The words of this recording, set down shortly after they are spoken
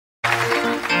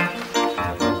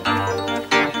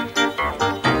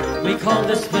call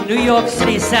this the New York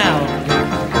City sound.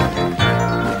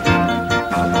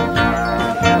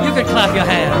 You can clap your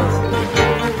hands.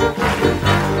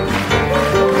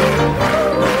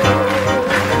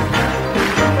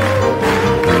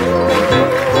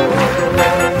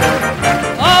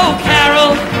 Oh,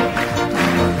 Carol,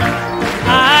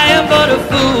 I am but a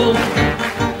fool.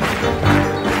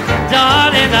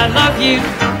 Darling, I love you,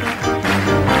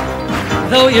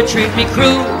 though you treat me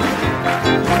cruel.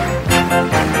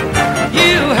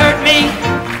 You hurt me,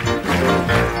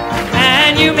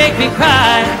 and you make me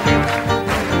cry.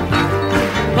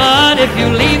 But if you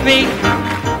leave me,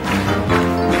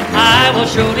 I will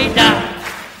surely die.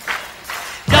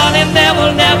 Darling, there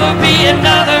will never be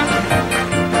another,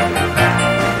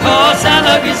 'cause I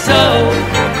love you so.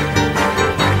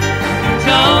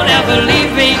 Don't ever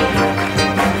leave me,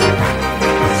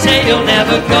 say you'll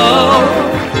never go.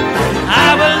 I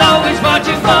will always want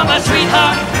you for my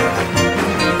sweetheart,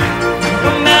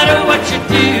 no matter what you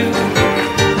do.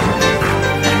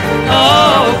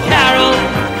 Oh, Carol,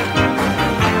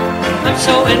 I'm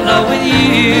so in love with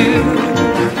you.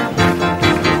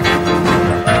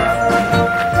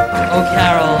 Oh,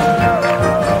 Carol,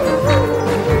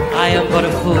 I am but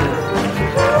a fool.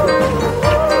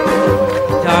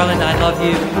 Darling, I love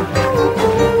you,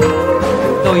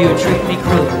 though you treat me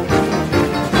cruel.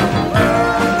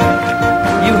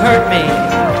 You hurt me,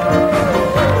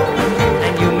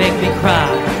 and you make me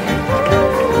cry.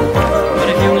 But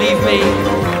if you leave me,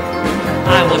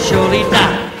 I will surely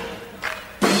die.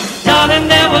 Darling,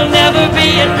 there will never be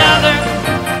another,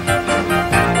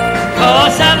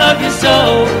 'cause I love you so.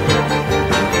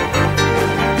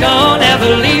 Don't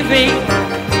ever leave me,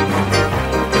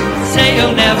 say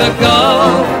you'll never go.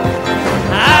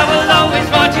 I will always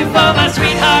want you for my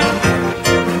sweetheart,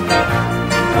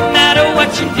 no matter what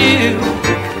you do.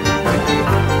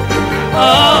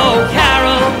 Oh,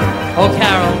 Carol, oh,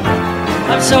 Carol,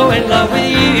 I'm so in love with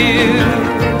you.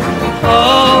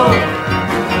 Oh,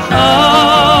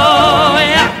 oh,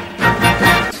 yeah.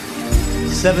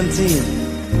 17.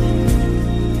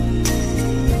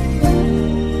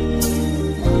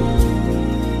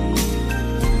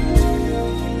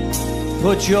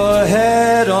 Put your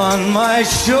head on my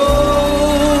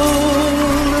shoulder,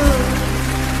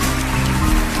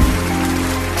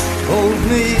 hold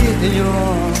me in your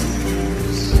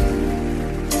arms,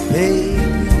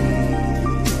 baby.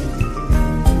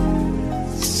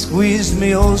 Squeeze me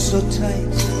oh so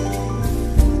tight,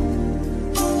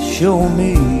 show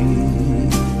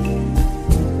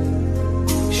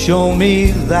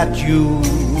me that you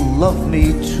love me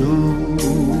too.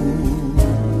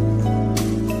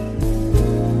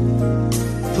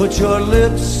 Put your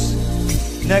lips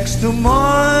next to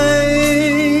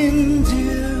mine,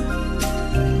 dear.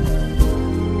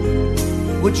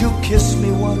 Would you kiss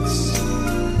me once,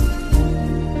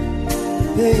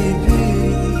 baby?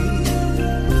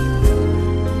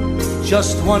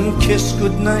 Just one kiss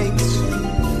goodnight,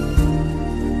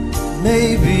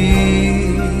 maybe.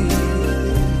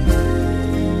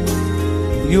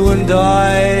 You and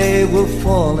I will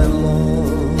fall in love.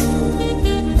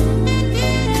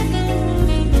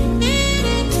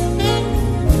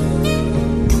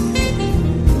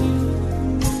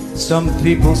 Some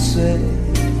people say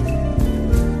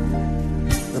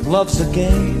that love's a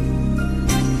game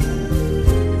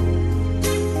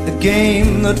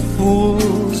that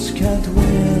fools can't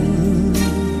win.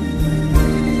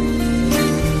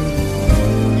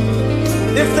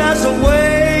 If there's a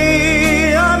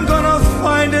way, I'm gonna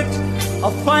find it,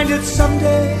 I'll find it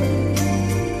someday.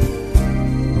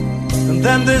 And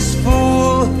then this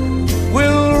fool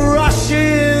will rush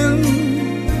in.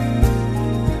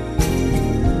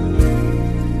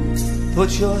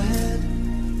 Put your head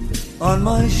on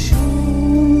my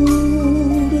shoulder,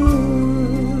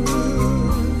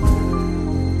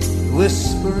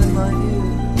 whisper in my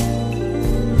ear,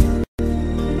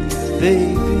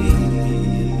 baby,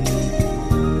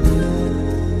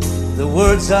 the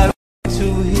words I want to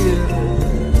hear.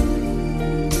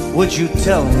 Would you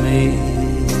tell me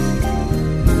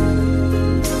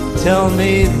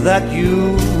that you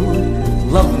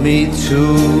love me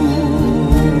too?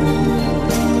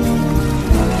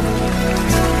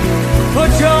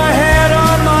 Put your head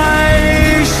on my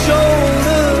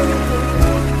shoulder,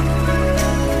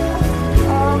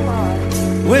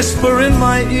 whisper in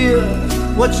my ear.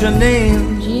 What's your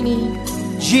name? Jeannie.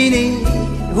 Jeannie.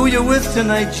 Who you with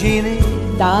tonight, Jeannie?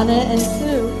 Donna and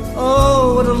Sue.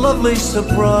 Oh, what a lovely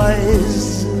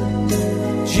surprise.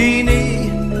 Jeannie,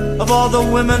 of all the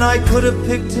women I could have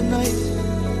picked tonight,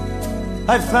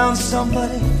 I found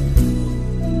somebody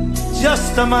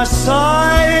just on my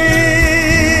side.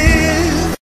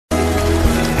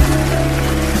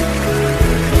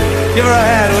 Give her a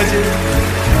hand, would you?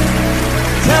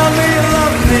 Tell me you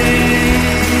love me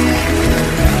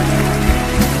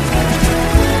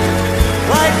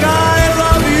like I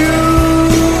love you.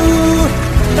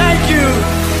 Thank you.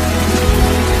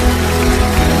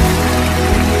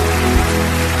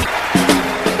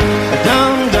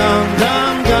 Dum dum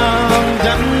dum dum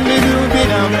dum be doo be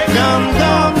dum dum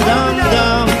dum dum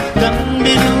dum dum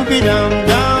be doo be dum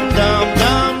dum dum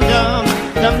dum dum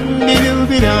dum be doo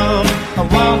be dum.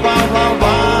 Wow wow wow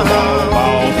wow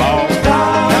wow wow.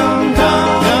 Dum dum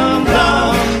dum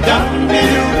dum dum be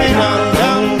doo be dum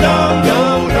dum dum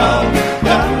dum dum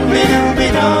dum be doo be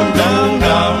dum dum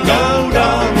dum dum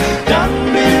dum dum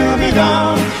be doo be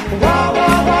dum. Wow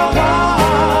wow wow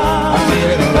wow. I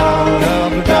feel the love of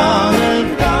the darling.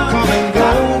 Come and go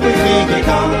with me,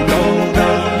 come go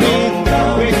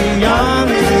with me, young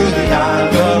and the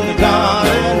love of the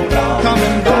darling. Come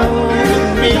and go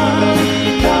with me.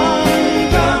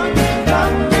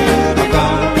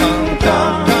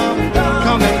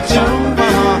 Come and jump my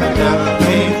heart,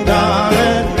 darling,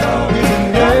 darling. You can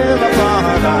never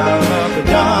part of the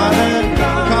darling.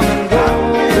 Come and go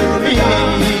with me.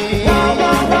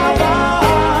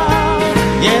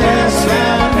 Yes, I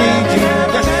need you.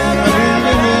 Yes, I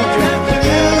really need you.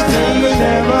 Please say you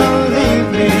never leave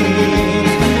me.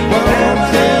 Well,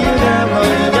 say you never,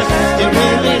 yes, you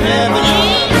really never.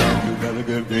 You gotta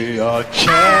give me a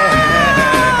chance.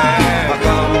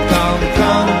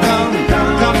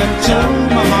 Come into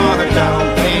my heart,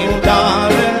 darling,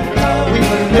 darling. We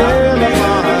will never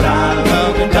part,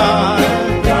 love you,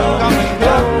 darling. Come and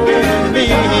go with me.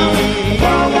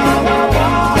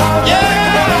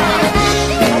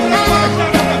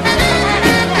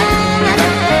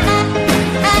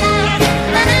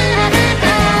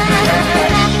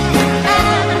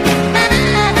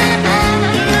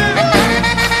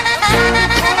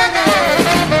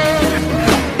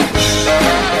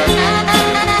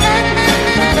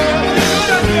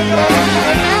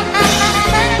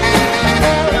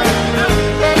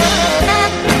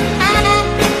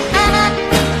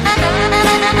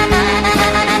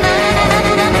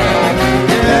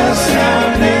 Yes, I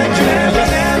need you.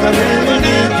 Yes, I really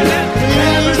need you.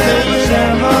 Please say you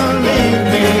never leave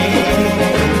me.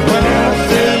 Well,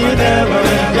 say you never,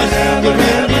 yes, you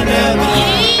really never.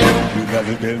 You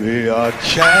gotta give me a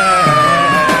chance.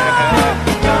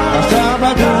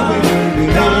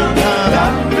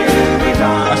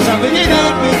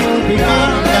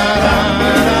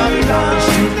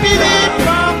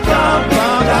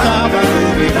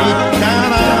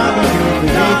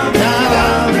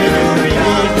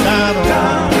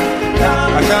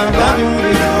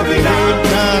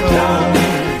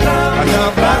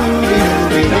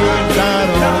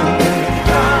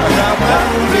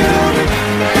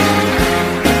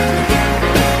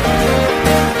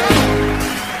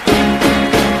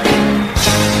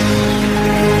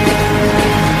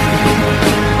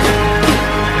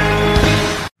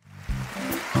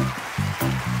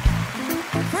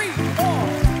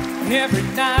 Every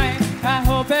night I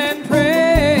hope and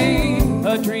pray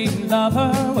a dream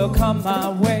lover will come my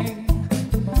way,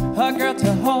 a girl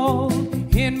to hold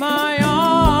in my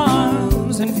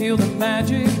arms and feel the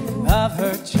magic of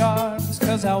her charms.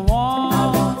 'Cause I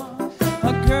want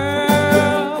a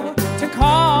girl to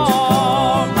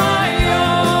call my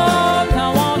own.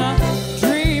 I want a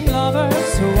dream lover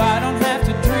so I don't have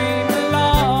to dream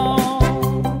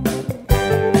alone.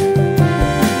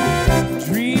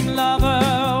 Dream lover,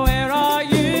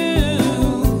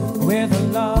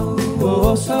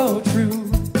 so true,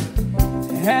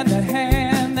 and the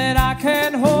hand that I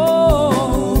can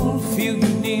hold, feel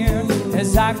you near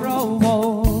as I grow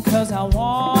old. 'Cause I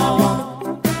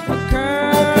want a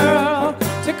girl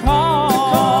to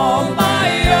call my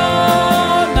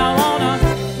own. I want a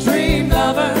dream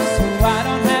lover so I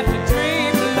don't have to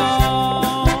dream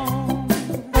alone.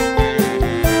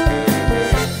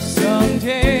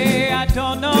 Someday, I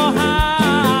don't know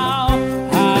how,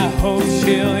 I hope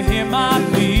she'll hear my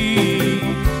plea.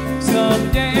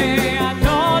 Someday, I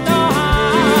don't know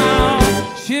how,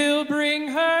 she'll bring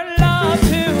her love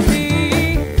to me.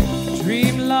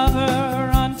 Dream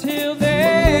lover, until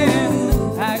then,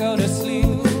 I go to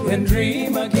sleep and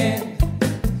dream again.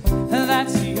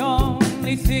 That's the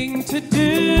only thing to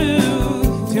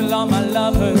do, till all my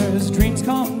lovers' dreams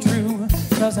come true.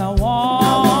 'Cause I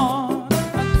want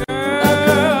a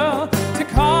girl to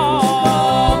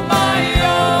call my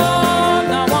own.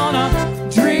 I want a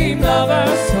dream lover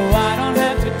so I don't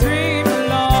have to dream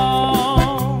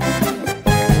alone.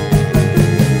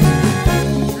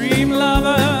 Dream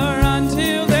lover,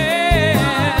 until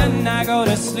then, I go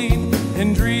to sleep and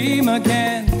dream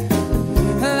again.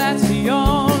 That's the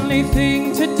only thing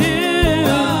to do,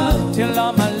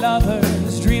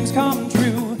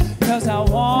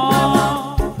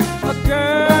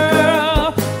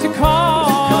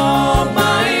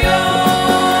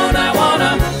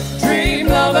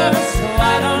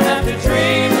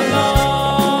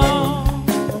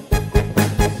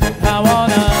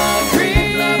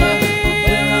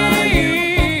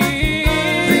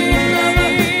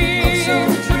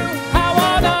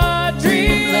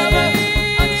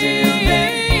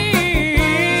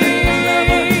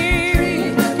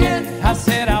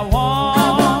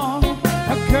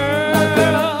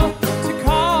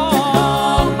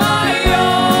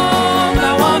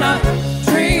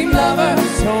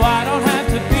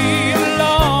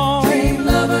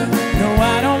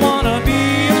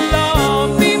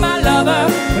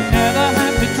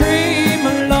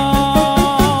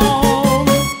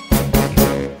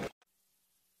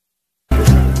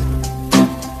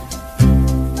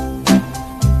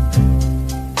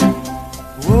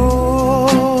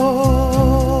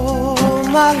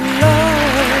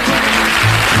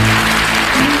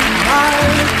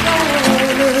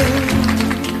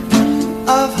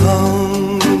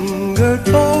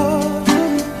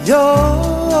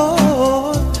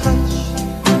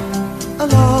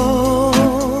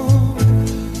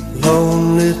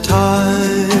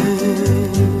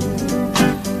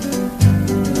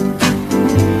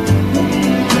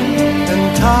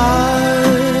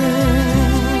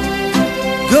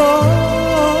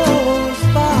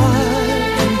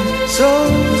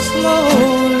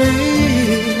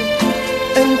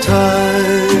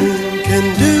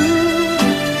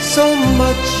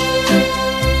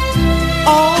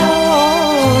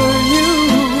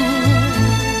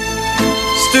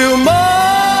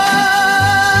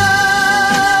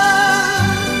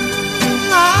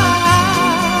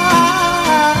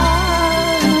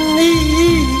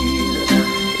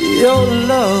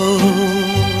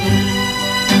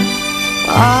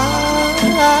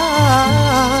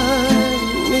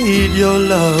 your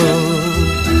love.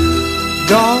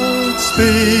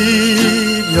 Godspeed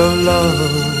your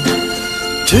love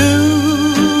to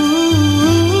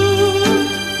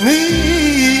me.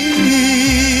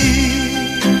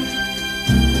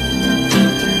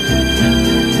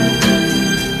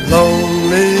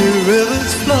 Lonely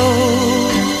rivers flow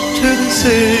to the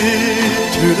sea,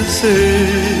 to the sea,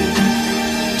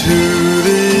 to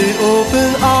the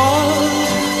open arms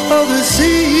of the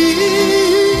sea.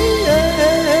 Yeah.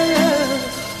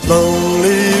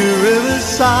 Lonely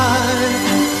riverside,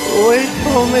 wait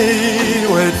for me,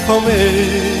 wait for me.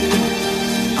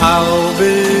 I'll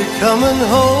be coming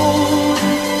home,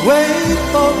 wait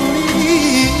for me.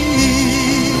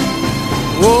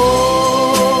 Whoa.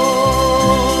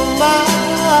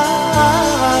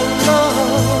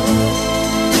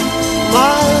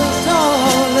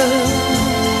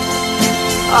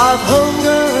 I've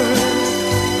hungered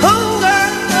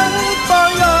for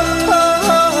your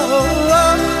love.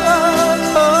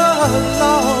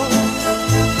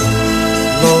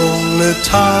 Lonely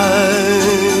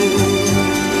time,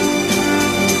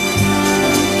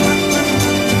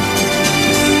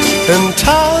 and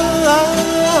time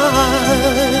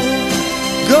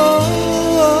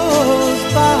goes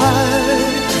by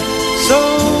so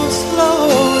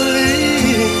slowly,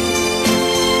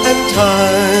 and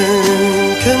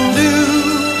time can do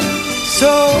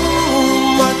so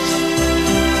much.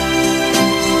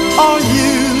 Are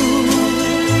you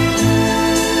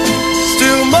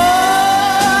still mine?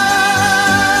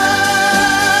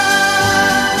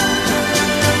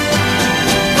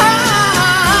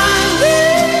 I need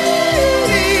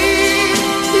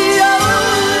your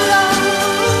love.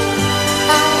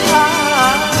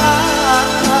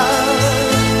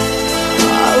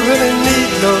 I really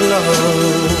need your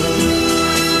love.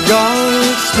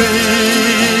 Godspeed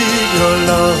your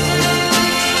love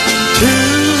to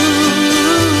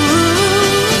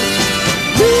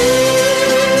me.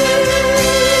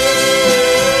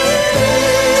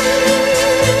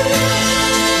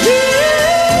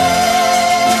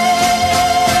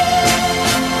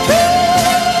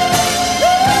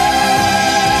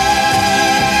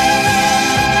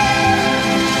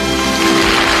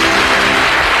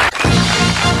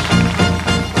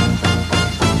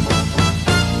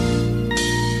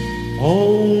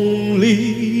 Only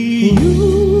you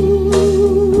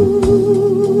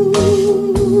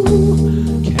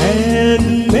can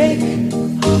make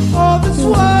all this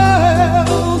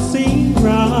world seem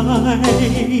right.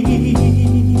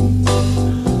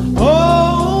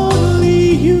 Only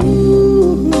you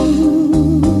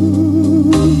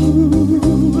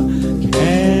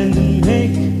can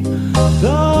make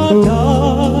the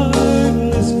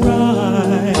darkness bright.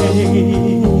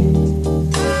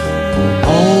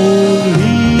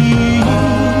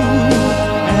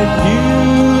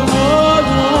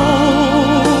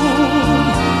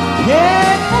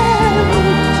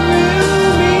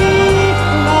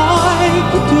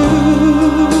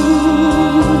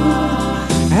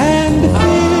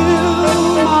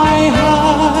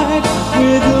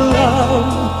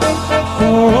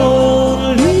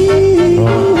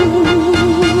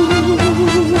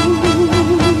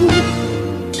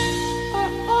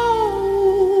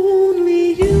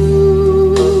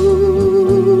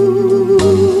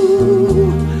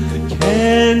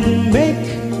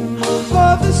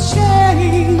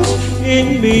 In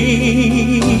me,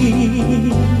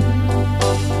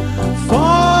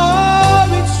 for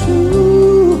it's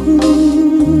true,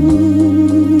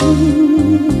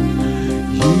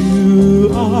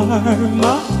 you are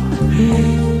my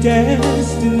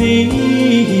destiny.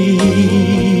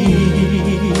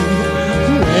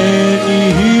 When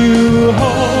you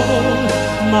hold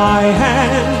my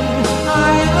hand,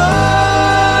 I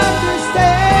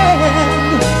understand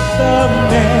the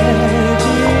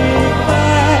magic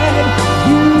that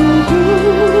you do.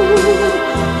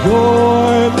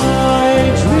 You're my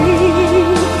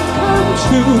dream come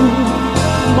true,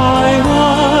 my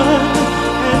one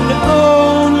and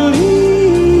only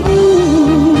you.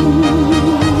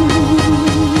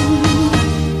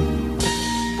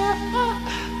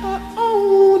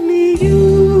 Only you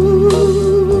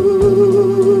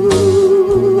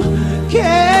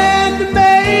can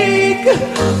make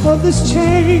all this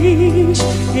change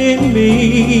in me.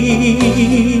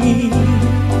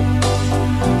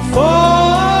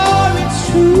 For it's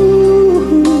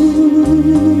true,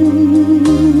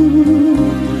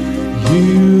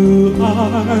 you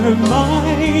are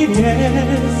my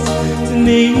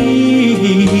destiny.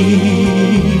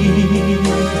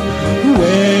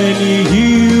 When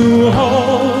you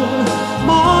hold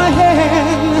my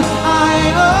hand, I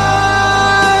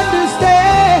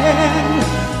understand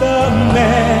the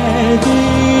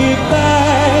magic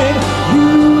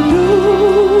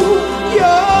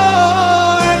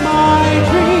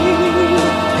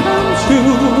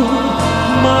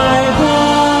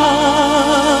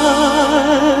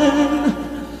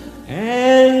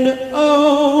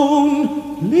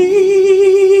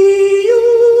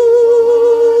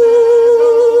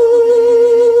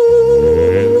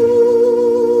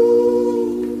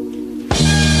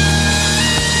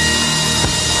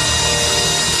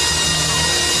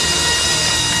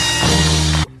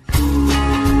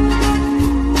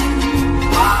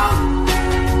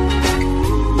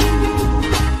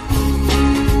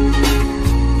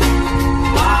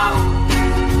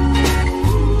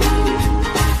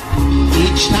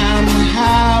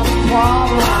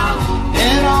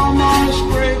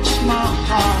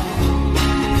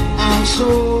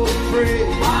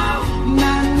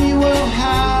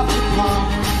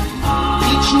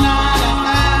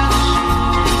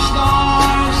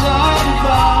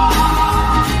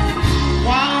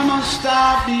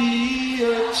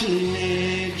a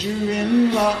teenager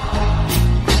in love.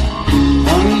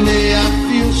 One day I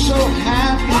feel so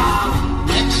happy,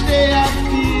 next day I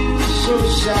feel so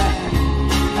sad.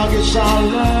 I guess I'll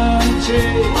learn to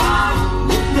take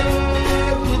the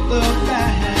good with the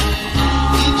bad.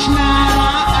 Each night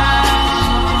I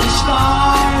ask the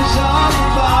stars up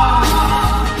above,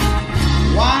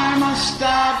 why must I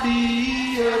be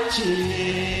a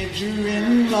teenager in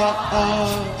love?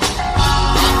 I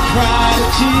cried a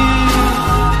tear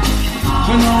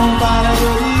for nobody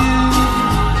but you.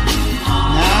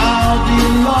 Now I'll be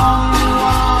a lonely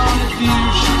one if you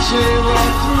should say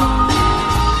we're through.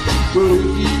 But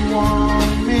if you want to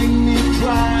make me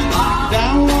cry,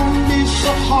 that won't be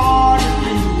so hard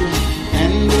to do.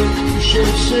 And if you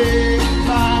should say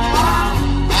goodbye,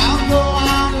 I'll go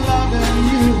on loving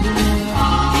you.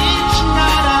 Each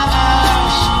night I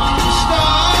ask the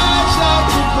stars up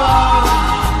above,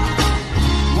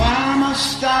 why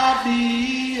must I be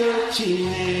a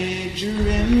teenager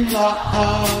in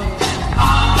love? I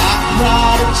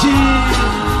cried a tear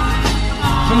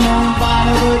for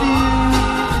nobody but you.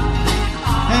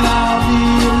 And I'll be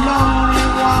a lonely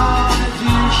one if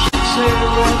you should say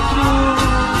we're through.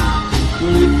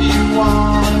 But if you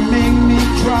want to make me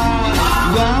cry,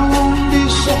 that won't be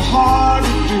so hard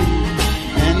to do.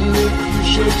 And if you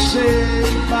should say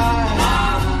goodbye,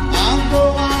 I'll go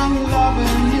on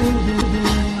loving you.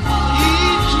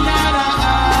 Each night I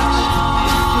ask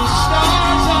the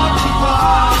stars up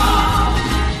above,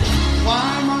 why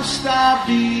must I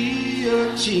be a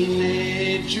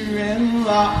teenager in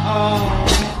love?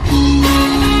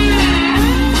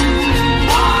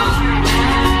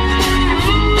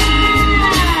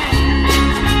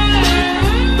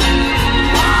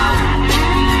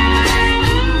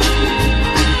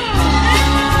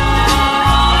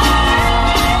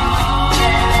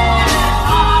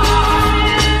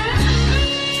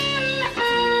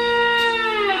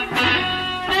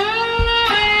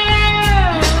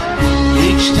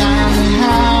 Each time we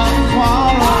have a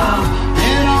quarrel,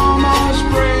 it almost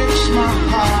breaks my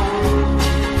heart.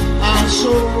 I'm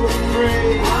so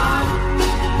afraid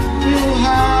we'll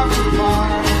have to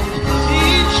part.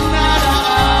 Each night I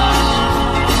ask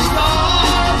the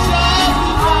stars up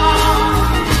above,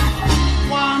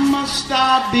 why must I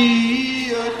be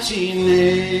a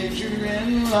teenager in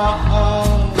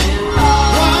love?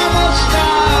 Why must I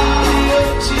be a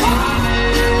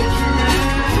teenager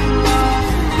in love?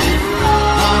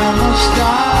 Why must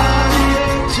I be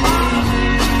a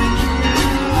teenager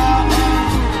in love?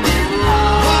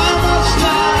 Why must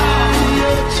I be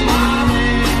a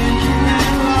teenager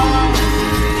in love?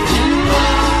 In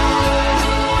love,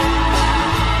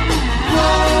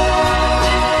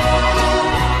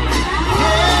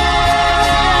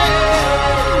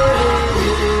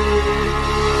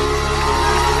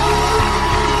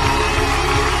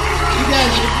 You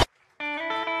guys are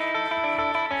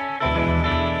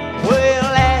Well,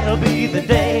 that'll be the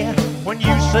day when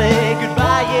you say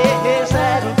goodbye. Yes,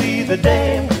 that'll be the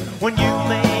day when you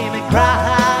made me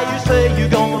cry. You say you're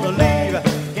gonna leave.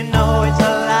 You know it's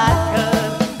a lie,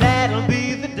 'cause that'll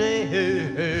be the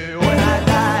day when I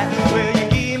die. Well, you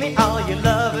give me all your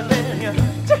love and then you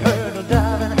turtle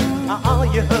diving, all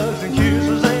your hugs and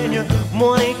kisses and your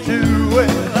money too.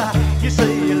 Well, you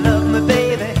say you love me,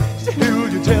 baby. Still,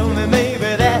 you tell me maybe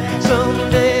that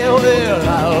someday, well,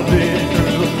 I'll be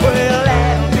through. Well,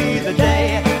 that'll be the day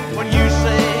when you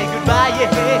say goodbye.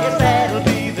 Yes, that'll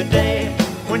be the day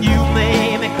when you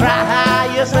made me cry.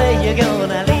 You say you're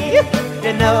gonna leave.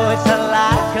 You know it's a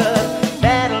lie, 'cause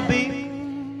that'll be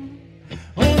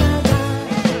when I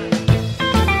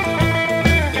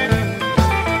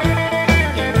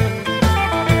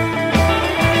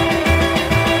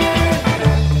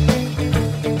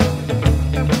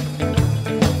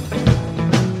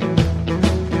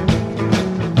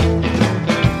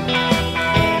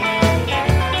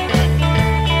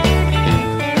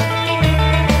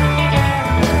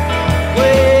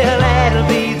Well, that'll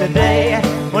be the day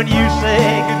when you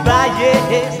say goodbye.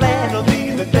 Yes, that'll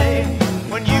be the day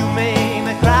when you made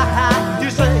me cry. You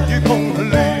say you're gonna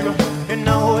leave. You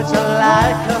know it's a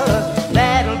lie, 'cause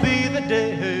that'll be the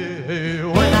day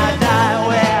when I die.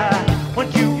 Well, when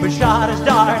Cupid shot his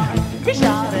dart, he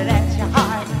shot it at your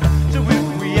heart. So if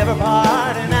we ever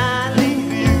part and I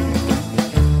leave you,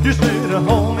 you still to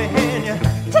hold me and you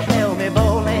tell me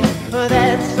boldly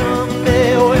that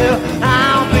someday, well,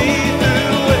 I'll be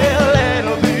through. Well,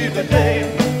 that'll be the day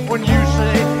when you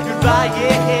say goodbye.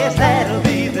 Yes, that'll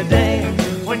be the day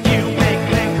when you make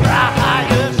me cry.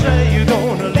 You say you're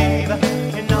gonna leave.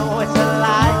 You know it's a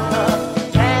lie, 'cause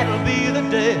that'll be the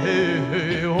day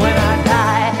when I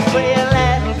die. Well,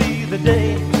 that'll be the day.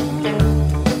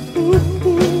 Ooh.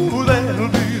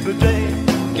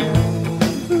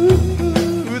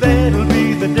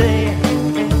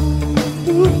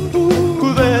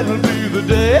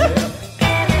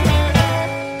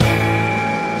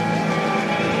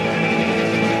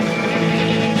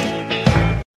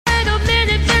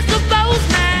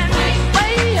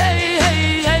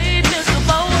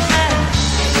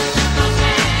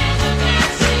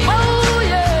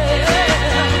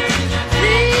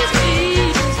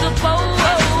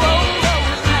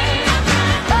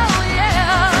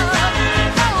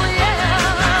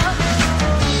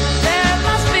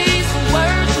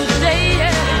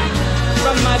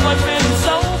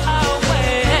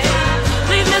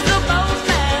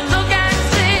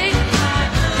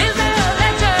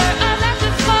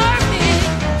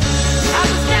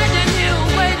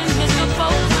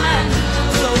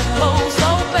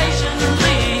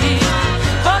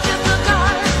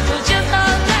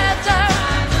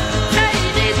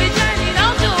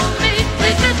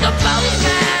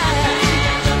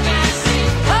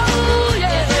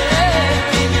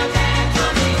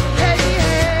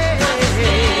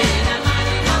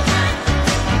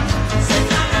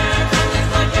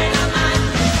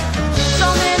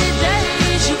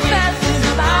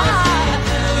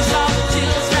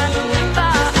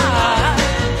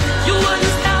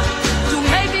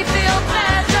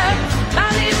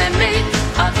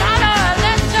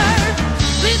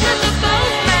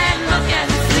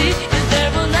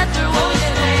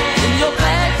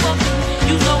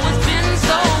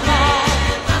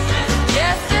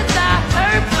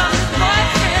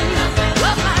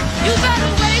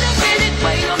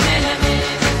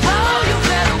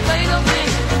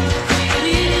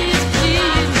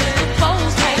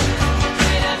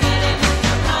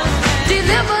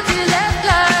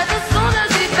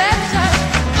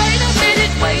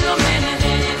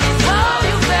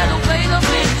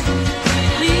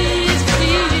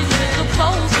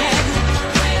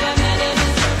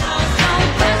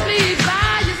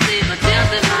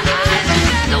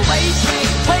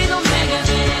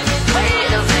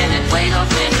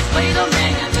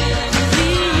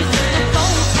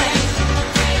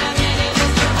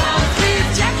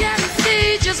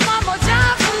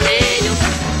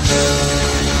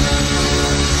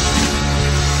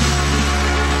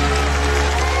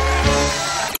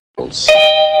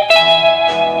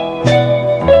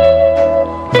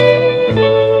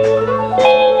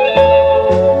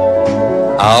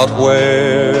 Out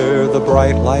where the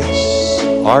bright lights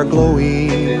are glowing,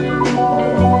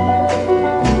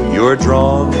 you're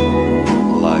drawn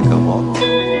like a moth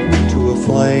to a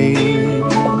flame.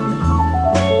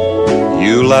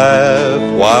 You laugh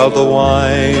while the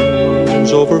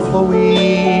wine's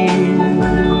overflowing,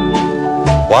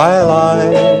 while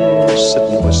I sit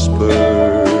and whisper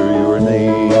your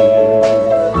name.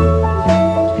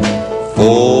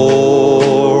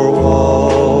 Four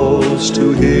walls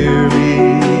to hear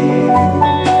me,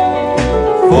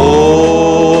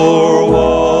 four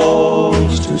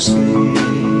walls to see,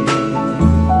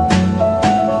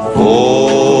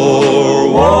 four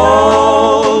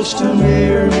walls to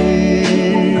hear me,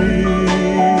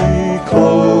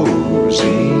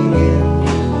 closing in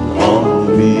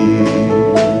on me.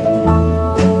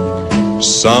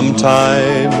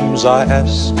 Sometimes I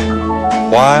ask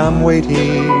why I'm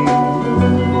waiting,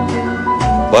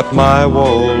 but my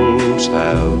walls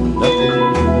have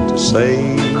nothing to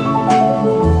say.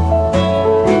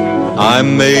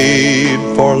 I'm made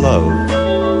for love,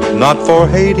 not for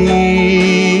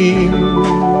hating.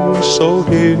 So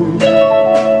here,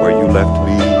 where you left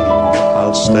me,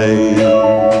 I'll stay.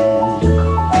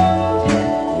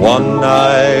 One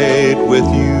night with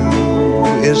you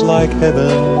is like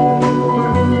heaven,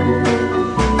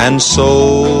 and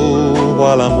so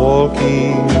while I'm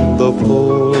walking the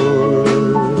floor,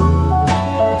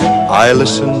 I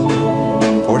listen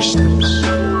for steps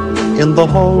in the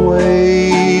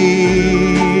hallway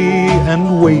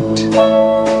and wait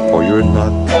for your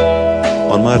knock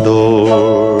on my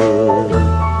door.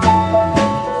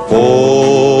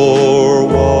 Four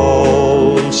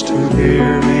walls to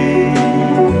hear me,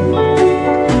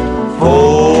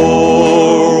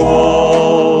 four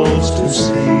walls to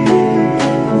see,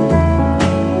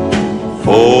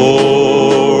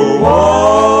 four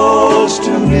walls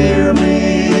to hear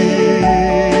me,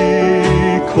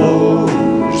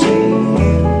 closing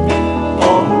in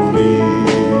on me,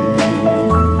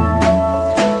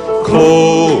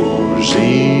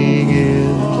 closing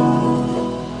in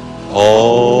on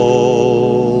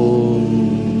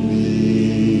me.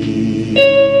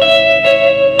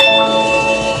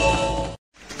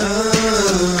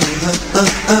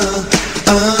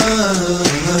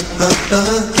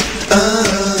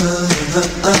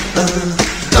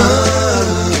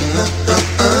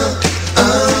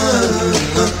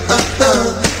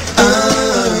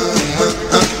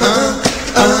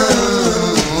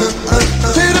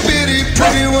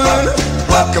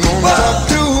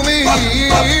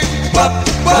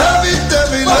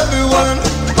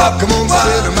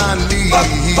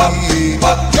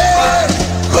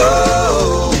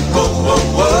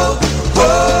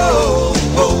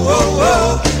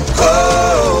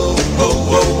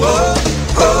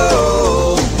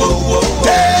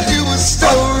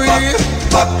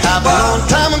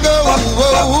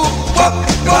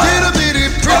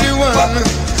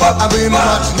 I've been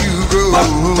watching you grow.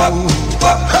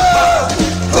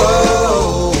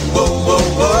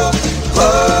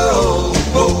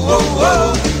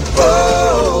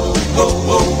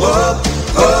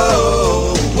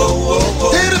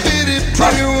 Little bitty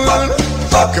pretty one,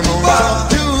 come on, talk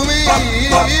to me.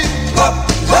 Lovey,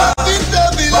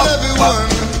 lovey, lovey one,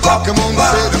 come on,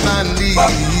 sit on my knee.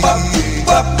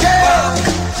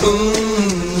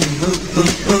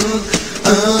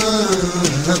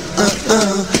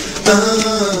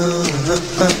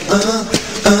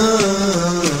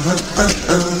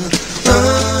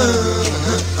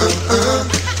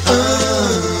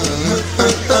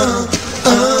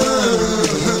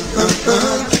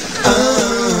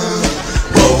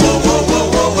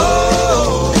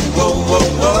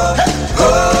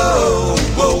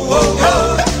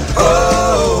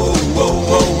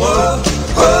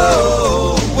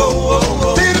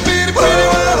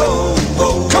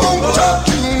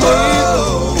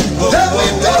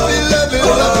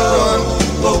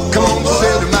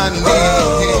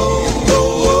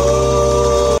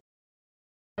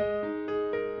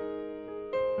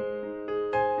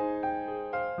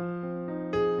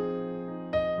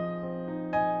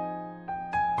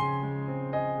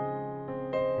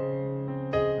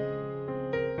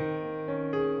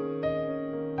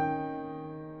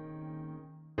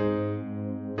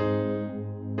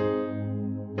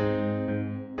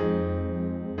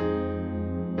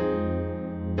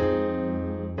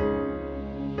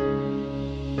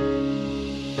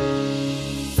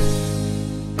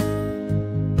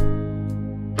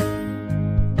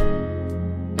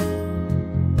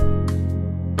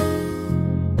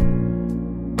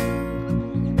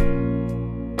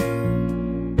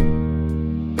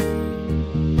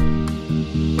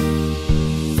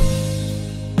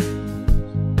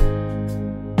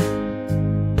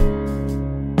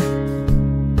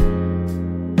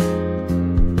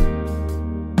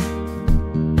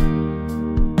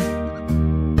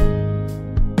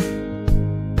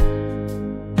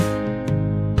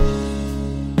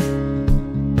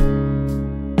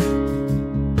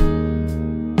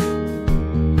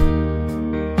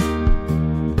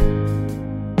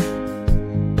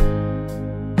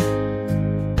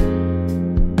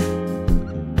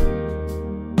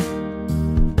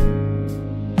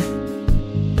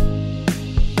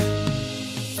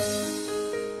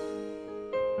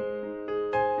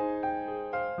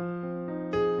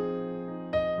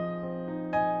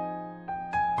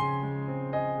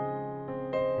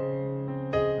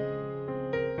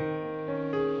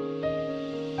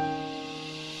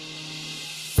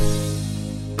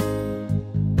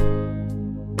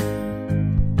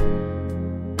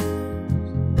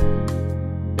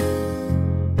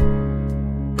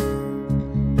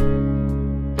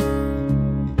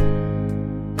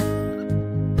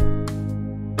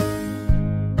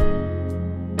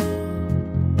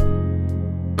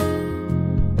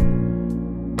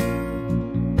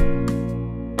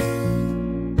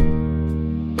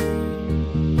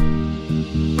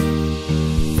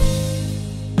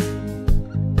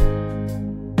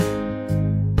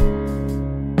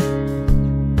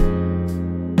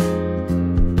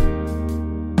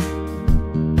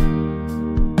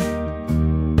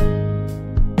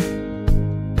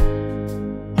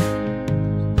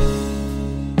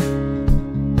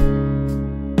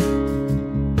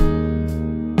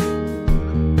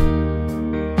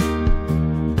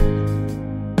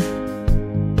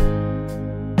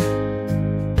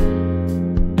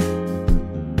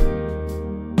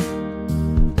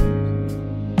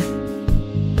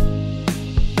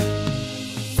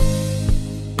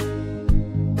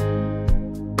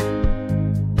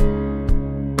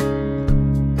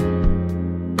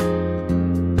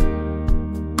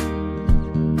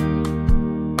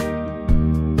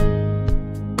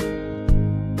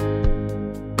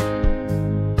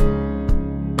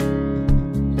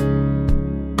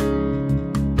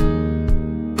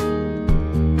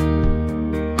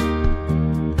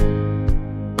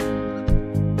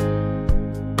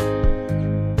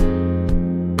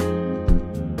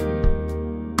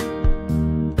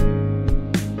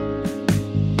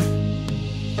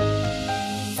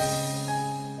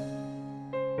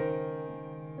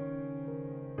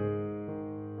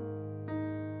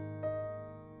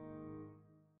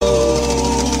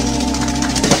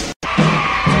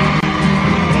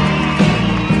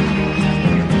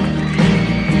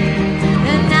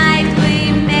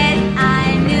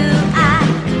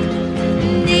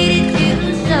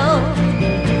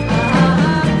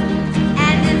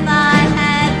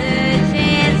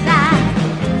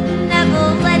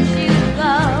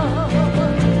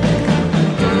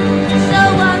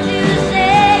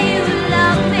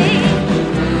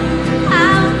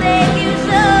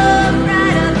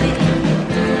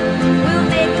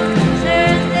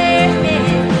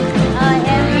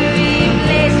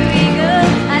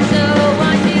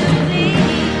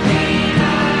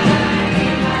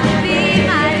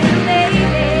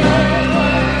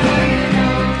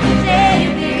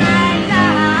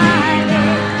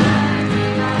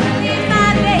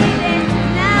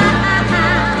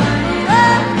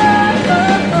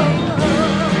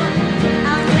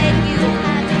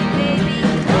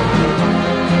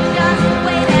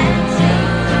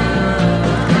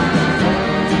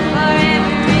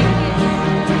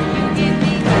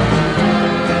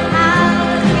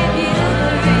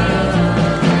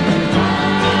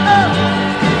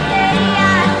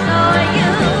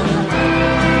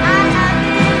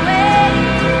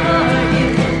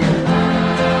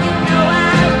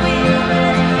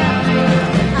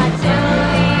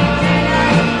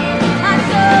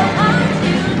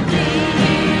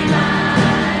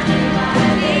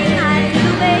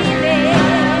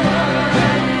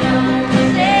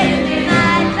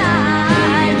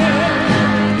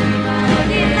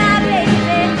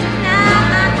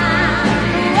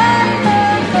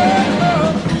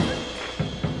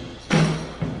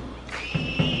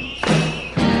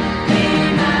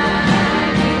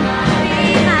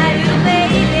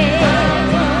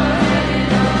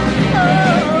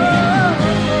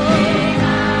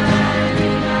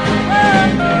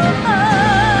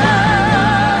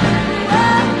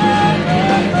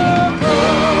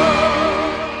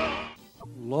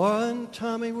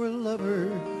 Tommy were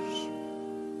lovers.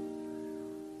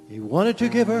 He wanted to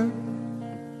give her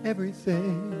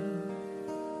everything.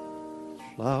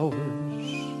 Flowers,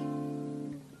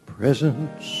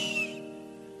 presents,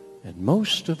 and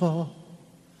most of all,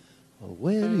 a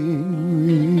wedding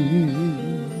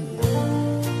ring.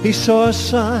 He saw a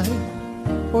sign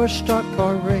for a stock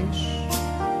car race.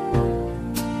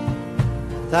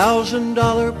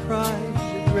 $1,000 prize,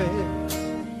 it read.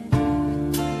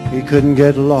 He couldn't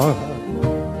get Laura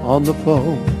on the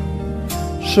phone.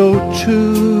 So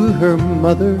to her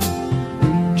mother,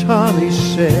 Tommy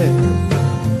said,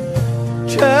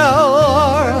 tell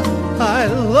Laura I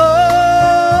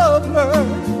love her.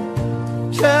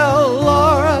 Tell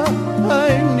Laura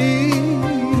I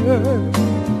need her.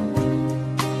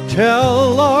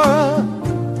 Tell Laura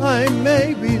I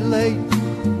may be late.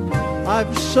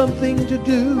 I've something to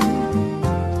do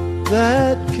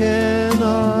that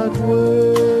cannot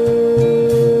wait.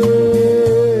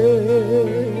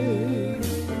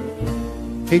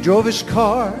 He drove his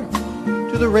car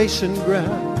to the racing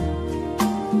ground.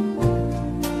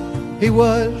 He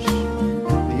was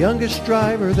the youngest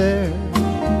driver there,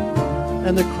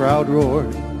 and the crowd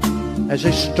roared as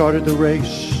they started the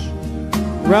race.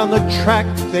 Round the track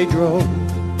they drove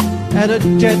at a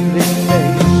deadly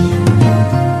pace.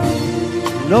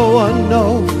 No one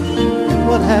knows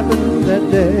what happened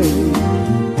that day,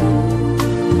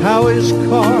 how his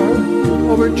car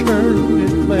overturned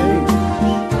in flames.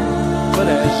 But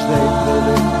as they pulled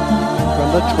him from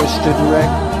the twisted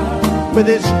wreck, with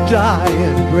his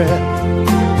dying breath,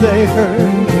 they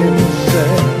heard him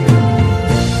say,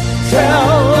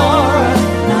 tell Laura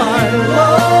I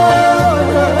love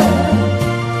her.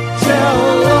 Tell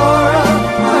Laura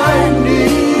I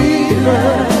need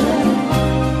her.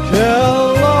 Tell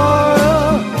Laura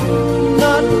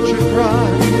not to cry.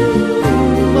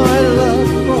 My love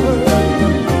for her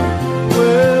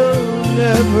will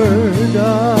never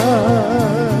die.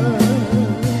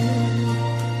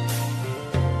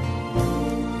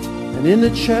 And in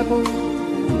the chapel,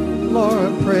 Laura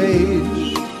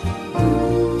prays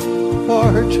for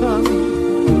her Tommy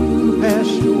who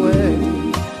passed away.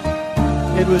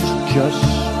 It was just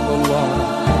for Laura.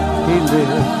 He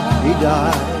lived, he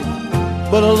died.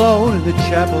 But alone in the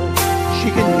chapel, she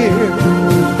can hear him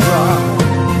cry.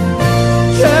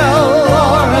 Tell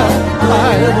Laura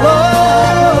I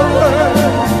love her.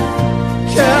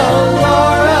 Tell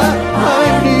Laura I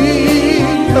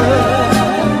need her.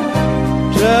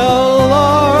 Tell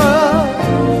Laura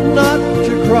not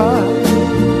to cry.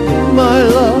 My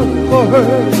love for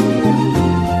her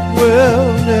will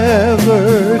never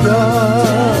die.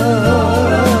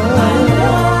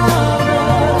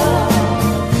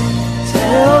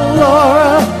 Tell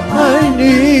Laura I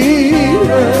need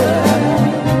her.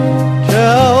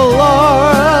 Tell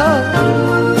Laura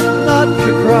not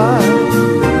to cry.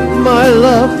 My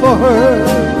love for her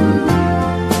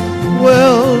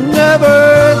will never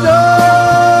die.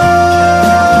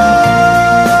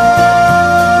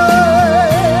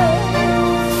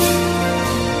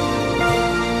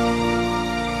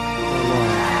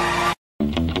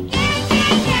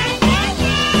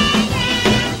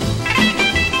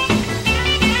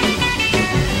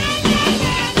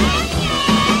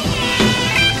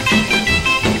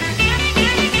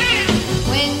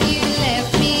 When you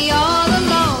left me all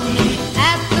alone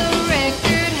at the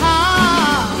record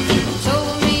hall,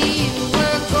 told me you were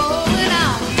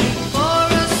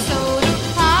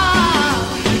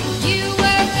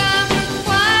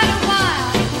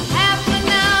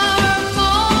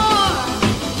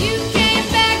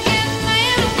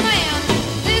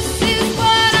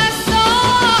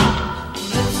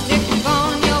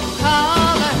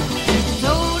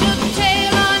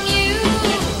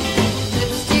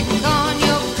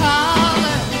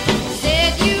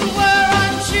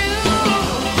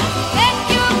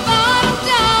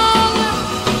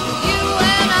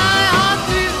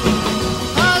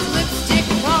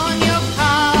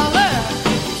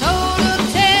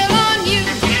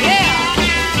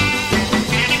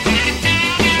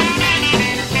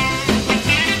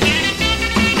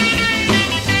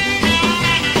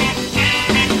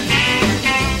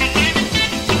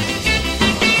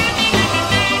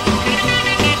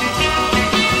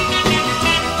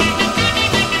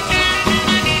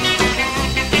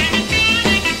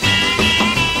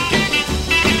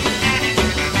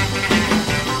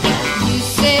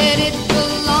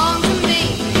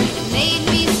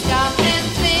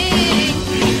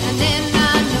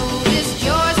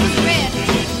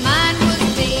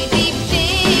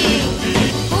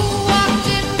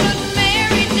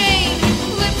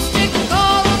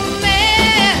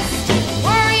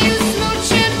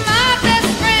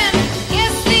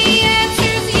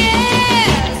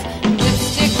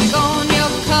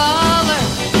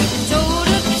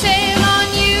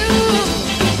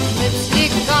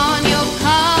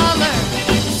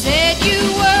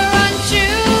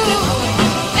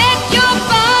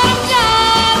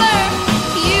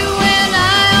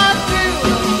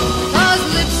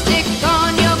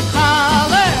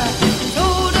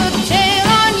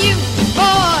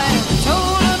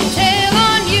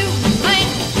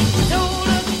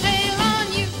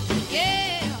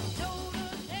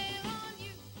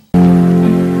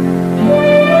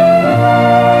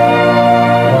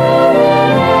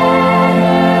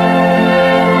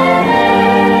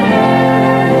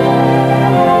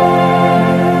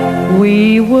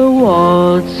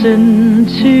waltzing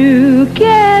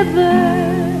together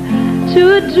to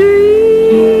a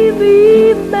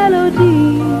dreamy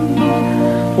melody.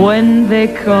 When they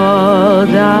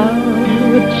called out,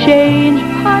 change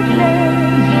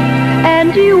partners,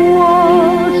 and you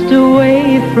waltzed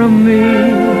away from me.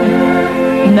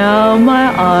 Now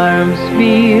my arms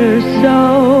feel so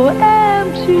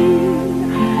empty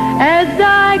as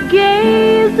I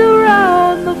gaze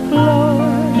around the floor,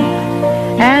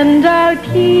 and I'll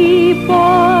keep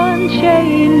on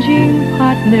changing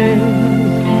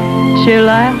partners till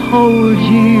I hold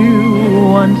you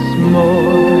once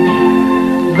more.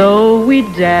 Though we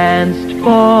danced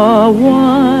for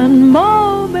one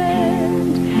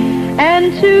moment, and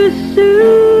too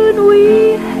soon we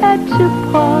had to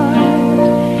part,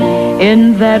 in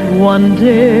that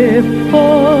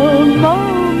wonderful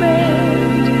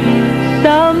moment,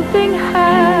 something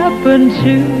happened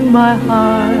to my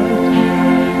heart.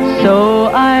 So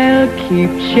I'll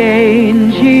keep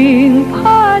changing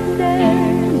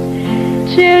partners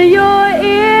till you're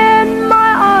in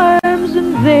my arms,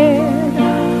 and then,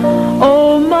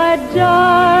 oh my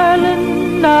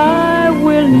darling, I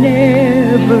will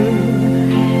never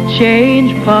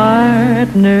change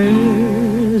partners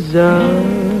again.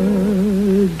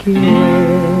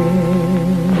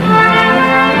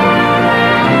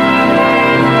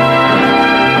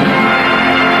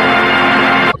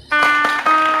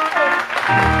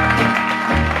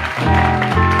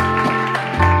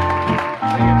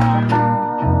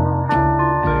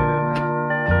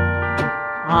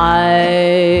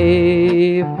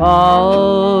 I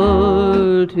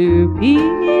fall to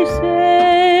pieces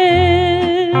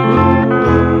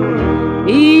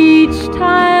each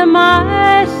time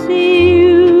I see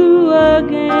you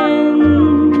again.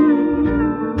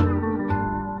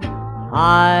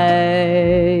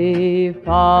 I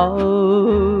fall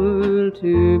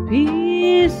to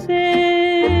pieces.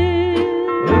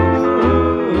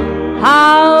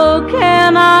 How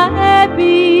can I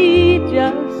be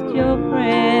just your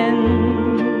friend?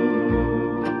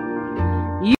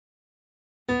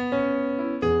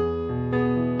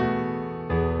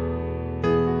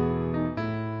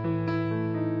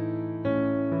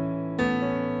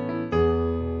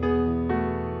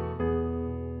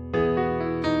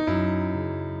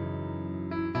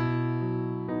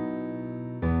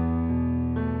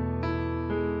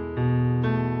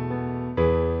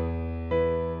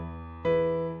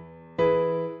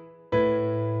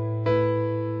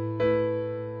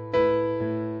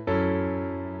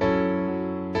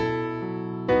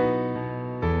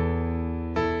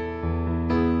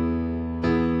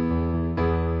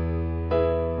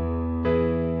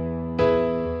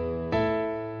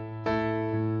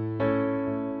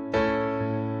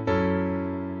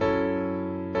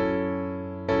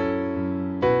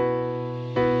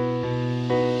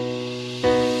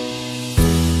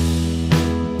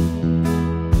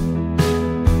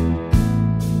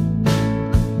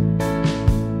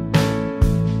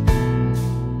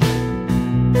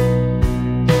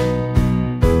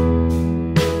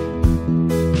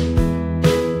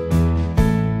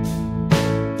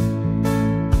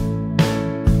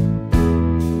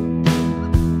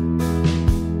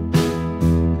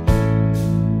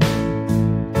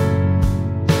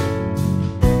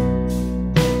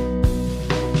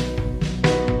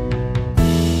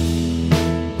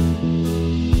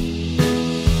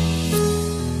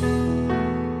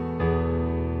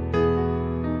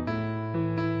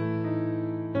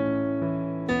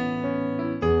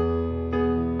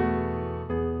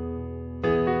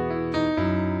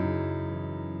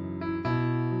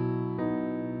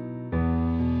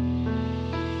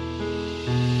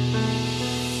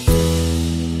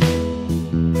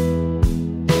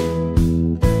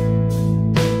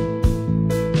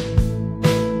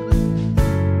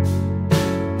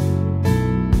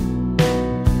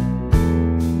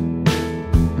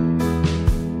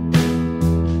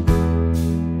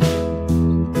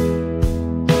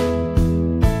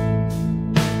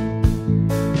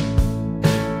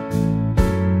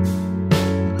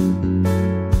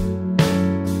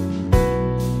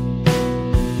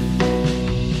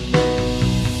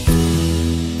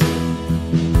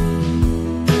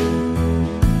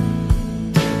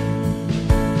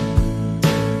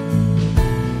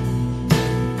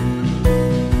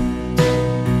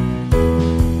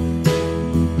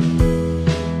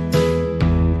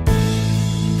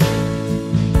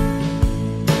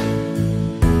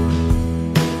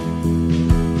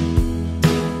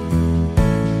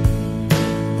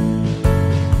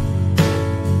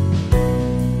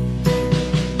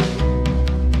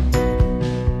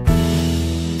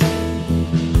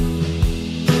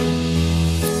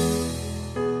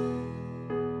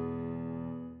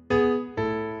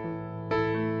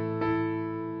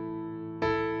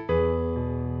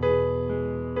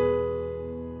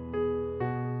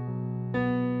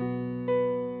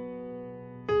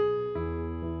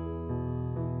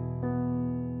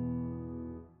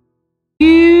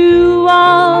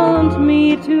 want me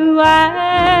to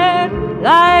act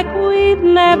like we've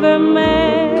never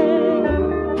met.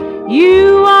 You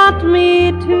want me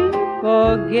to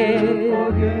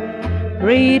forget,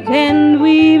 pretend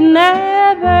we've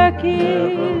never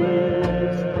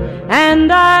kissed. And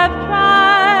I've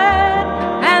tried,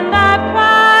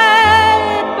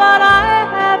 but I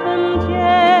haven't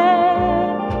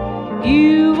yet.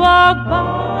 You walk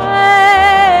by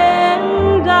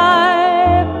and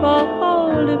I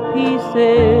fall to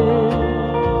pieces.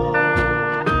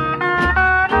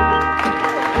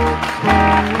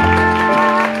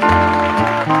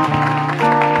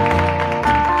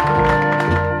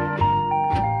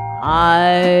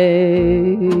 I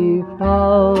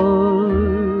fall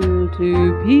to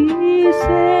pieces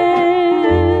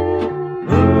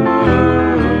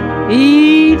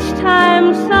each time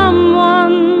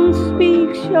someone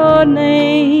speaks your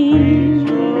name.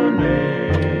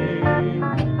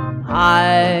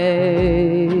 I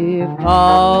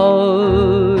fall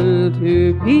to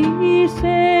pieces.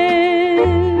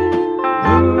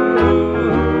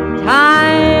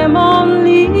 Time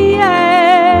only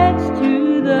adds to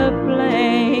the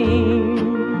flame.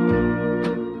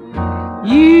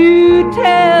 You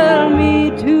tell me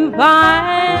to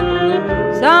find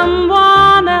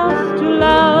someone else to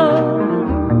love,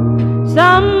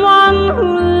 someone who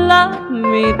loved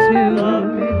me too,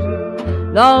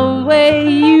 the way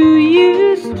you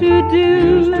used to do.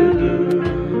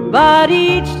 But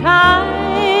each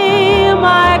time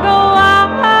I go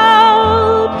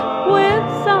out with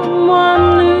someone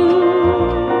new,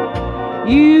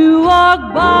 you walk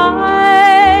by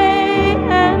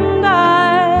and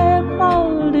I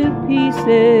fall to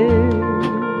pieces.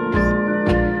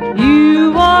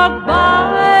 You walk by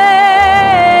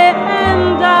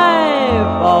and I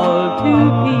fall to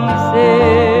pieces.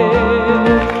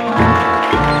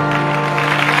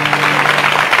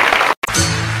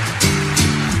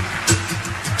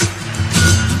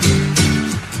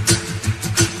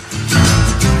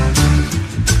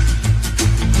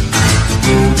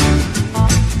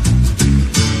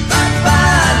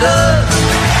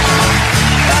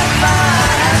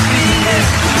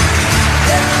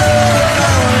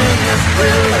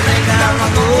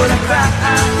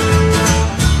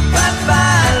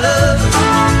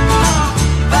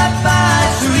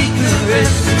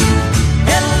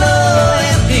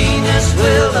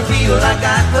 Like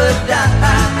I could die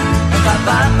if I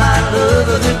find my love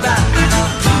goodbye.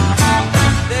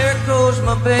 There goes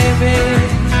my baby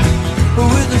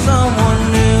with someone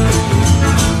new.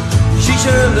 She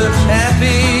sure looks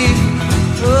happy,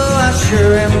 oh I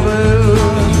sure am blue.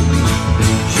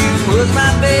 She was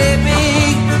my baby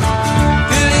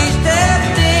till he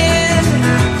stepped in.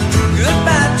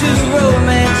 Goodbye to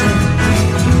romance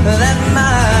that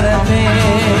might have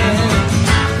been.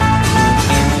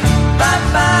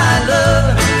 Bye-bye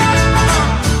love,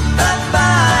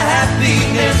 bye-bye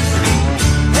happiness.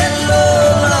 Hello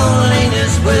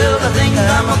loneliness, well I think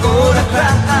I'm gonna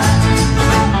cry.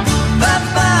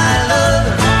 Bye-bye love,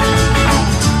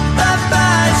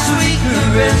 bye-bye sweet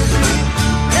caress.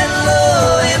 Hello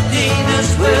emptiness,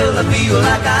 well I feel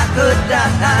like I could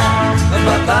die.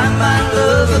 Bye-bye my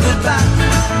love, goodbye.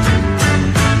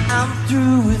 I'm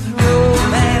through with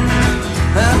romance,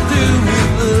 I'm through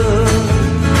with love.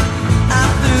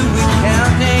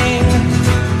 Counting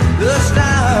the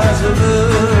stars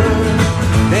above,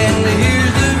 and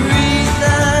here's the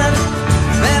reason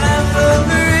that I'm so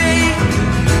free.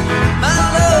 My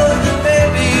love,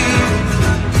 baby,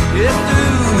 is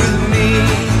through with me.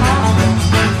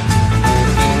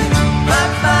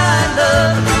 Bye-bye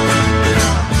love,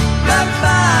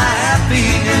 bye-bye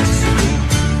happiness.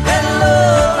 Hello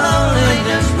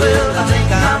loneliness, well I think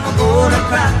I'm gonna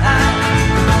cry.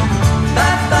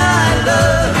 Bye-bye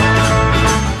love,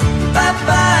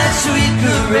 bye-bye sweet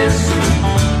caress.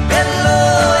 Hello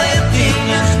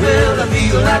emptiness, well I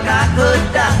feel like I could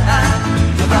die.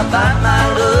 Bye-bye my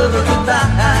love, goodbye.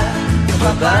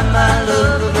 Bye-bye my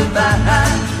love, goodbye.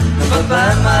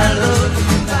 Bye-bye my love,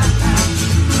 goodbye.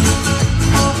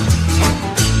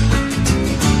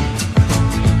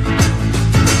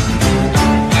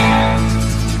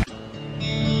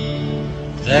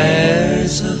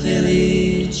 There's a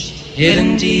village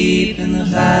hidden deep in the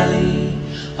valley,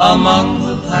 among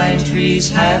the pine trees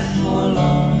half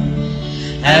forlorn.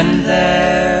 And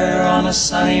there on a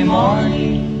sunny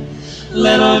morning,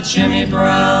 little Jimmy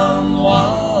Brown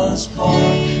was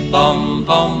born. Bum,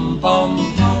 bum, bum,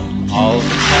 bum, all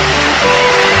the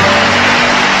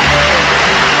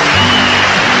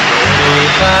little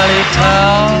valley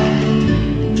town,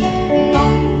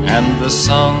 and the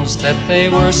songs that they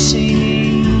were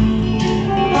singing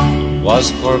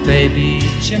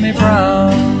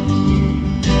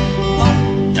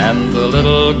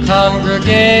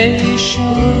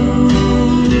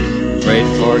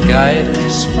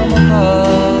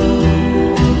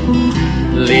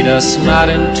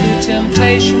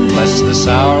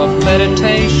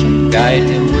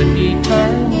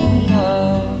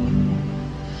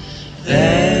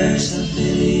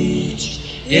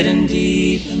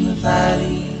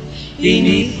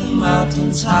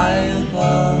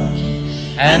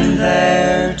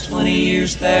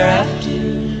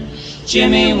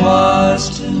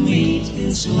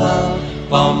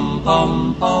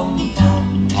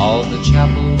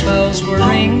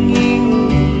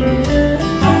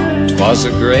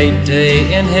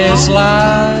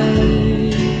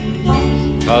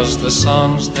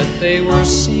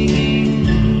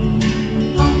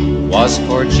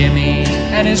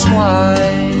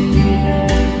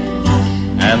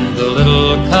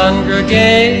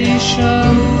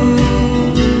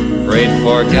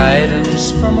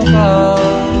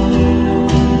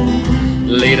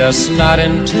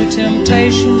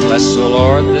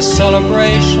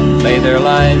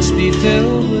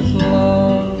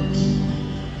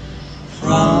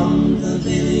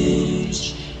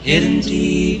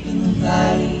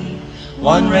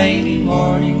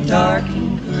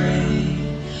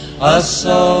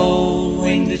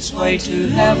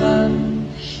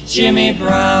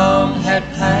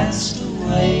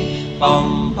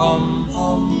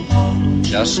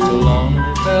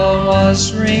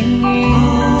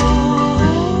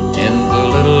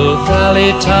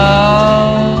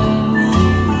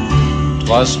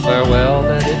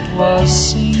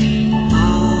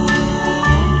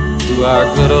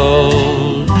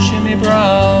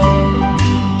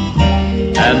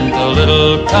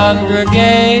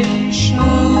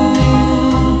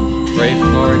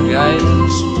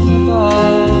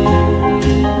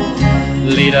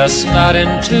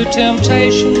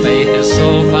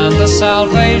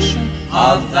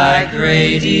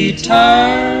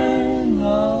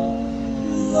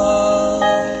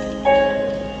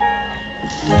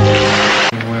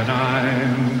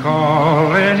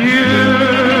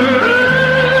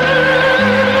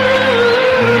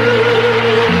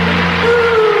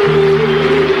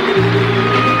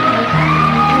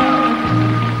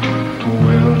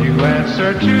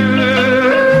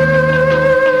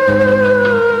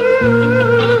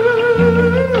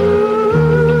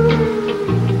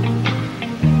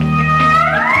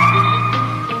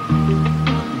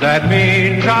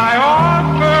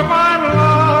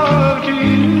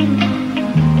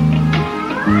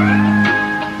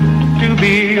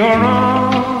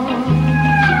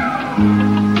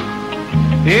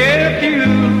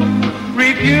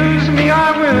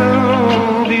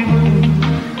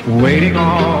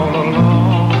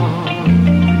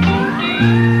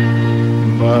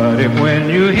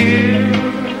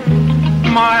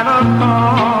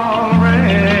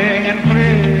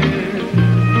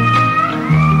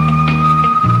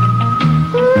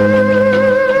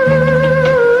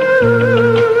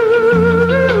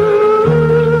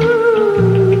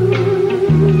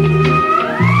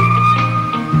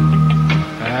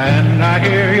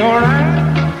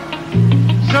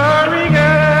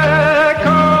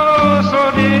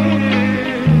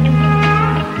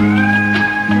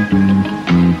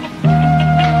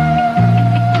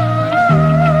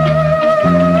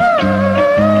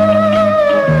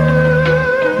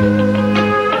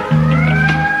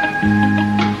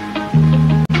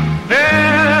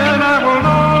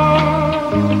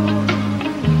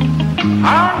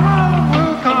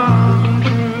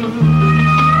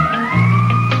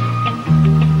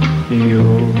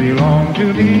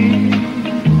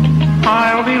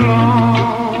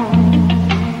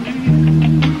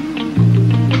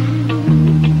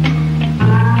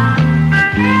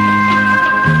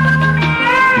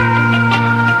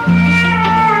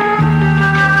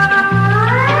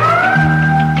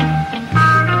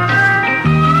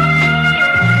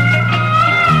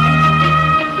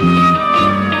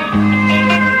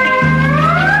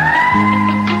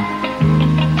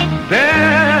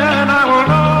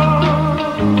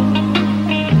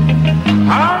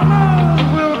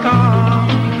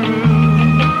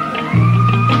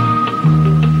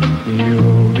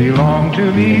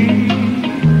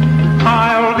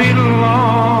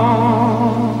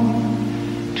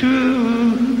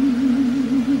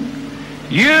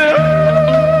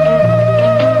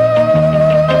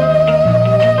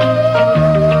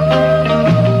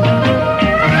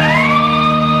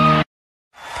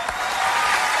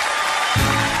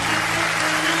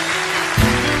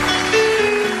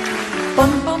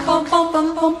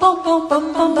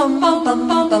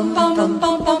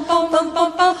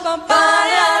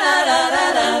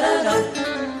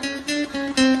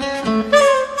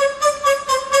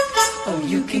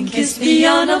me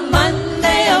on a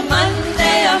Monday, a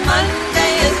Monday, a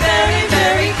Monday is very,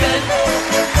 very good.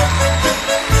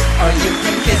 Or you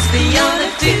can kiss me on a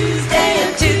Tuesday, a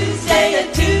Tuesday, a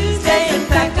Tuesday. In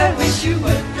fact, I wish you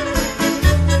would.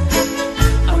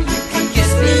 Or you can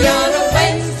kiss me on a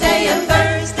Wednesday, a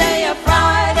Thursday, a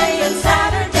Friday, and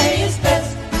Saturday is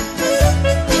best.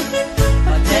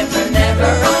 But never,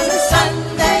 never on a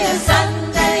Sunday, a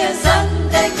Sunday, a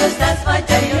Sunday, 'cause that's my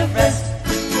day of rest.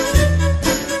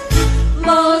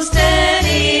 Most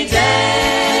any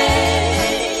day,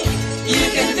 you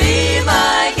can be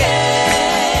my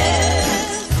guest.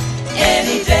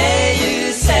 Any day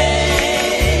you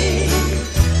say,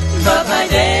 but my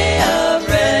day of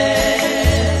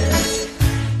rest.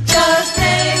 Just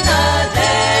take a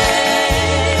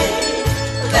day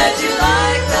that you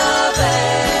like the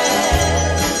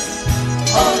best.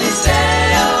 Only stay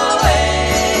away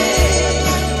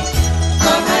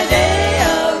from my day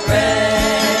of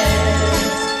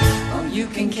rest. Or you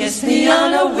can kiss me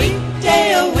on a weekday,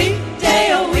 a weekday,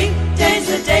 a weekday's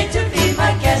the day to be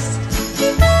my guest.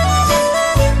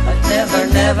 But never,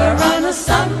 never on a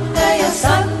Sunday, a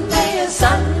Sunday, a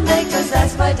Sunday, 'cause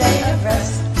that's my day of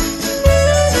rest.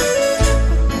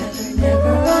 Never,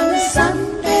 never on a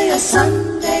Sunday, a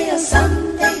Sunday, a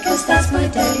Sunday, 'cause that's my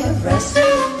day of rest.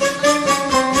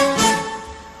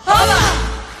 Holla!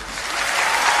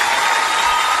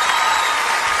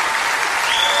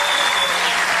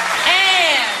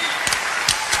 And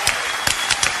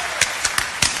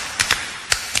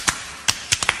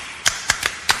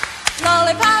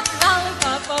lollipop,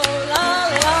 lollipop, oh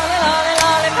lolly, lolly, lolly,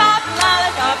 lollipop,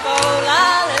 lollipop, oh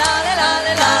lolly, lolly,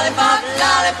 lolly, lollipop,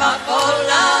 lollipop, oh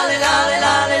lolly, lolly,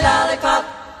 lolly, lollipop.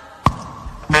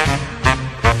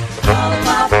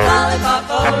 Lollipop, lollipop,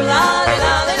 oh lolly,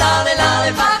 lolly, lolly,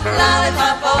 lollipop,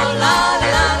 lollipop, oh lolly,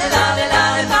 lolly, lolly,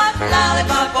 lollipop,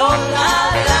 lollipop, oh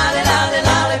lolly, lolly, lolly,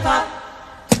 lollipop.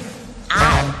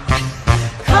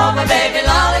 Call my baby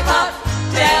lollipop,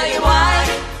 tell you why.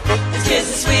 His kiss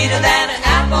is sweeter than an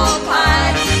apple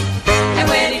pie. And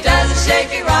when he does a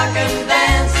shaky rock and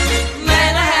dance,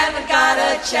 man, I haven't got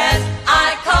a chance.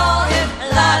 I call him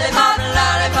lollipop,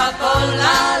 lollipop, oh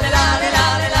lolly, lolly,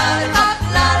 lolly, lollipop,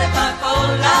 lollipop, oh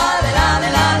lolly, lolly,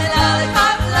 lolly,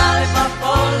 lollipop, lollipop,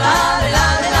 oh lolly,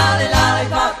 lolly, lolly,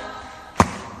 lollipop.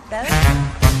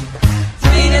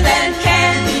 Sweeter than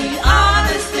candy on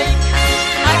a stick,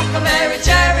 huckleberry,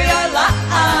 cherry, or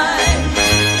lime.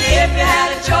 If you had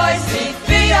a choice, he'd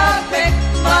be your pick,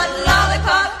 but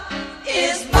lollipop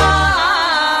is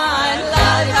mine.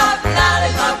 Lollipop,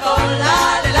 lollipop, oh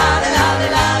lolly, lolly, lolly,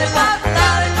 lollipop,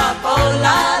 lollipop, oh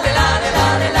lolly, lolly,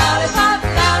 lolly, lollipop,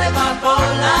 lollipop, oh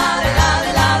lolly,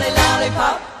 lolly, lolly,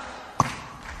 lollipop.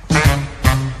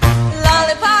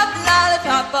 Lollipop,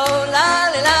 lollipop, oh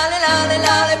lolly, lolly, lolly,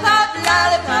 lollipop,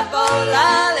 lollipop, oh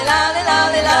lolly, lolly,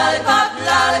 lolly, lollipop,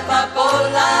 lollipop, oh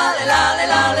lolly, lolly,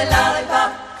 lolly, lollipop,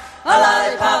 a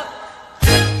lollipop.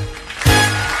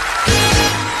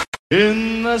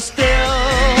 In the still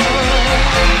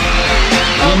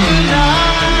of the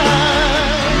night,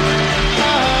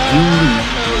 I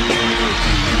know you,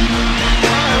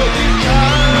 I'll be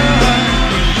kind.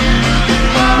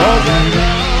 Cause I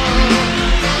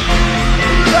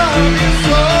love you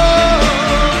so.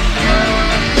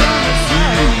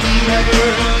 I'll never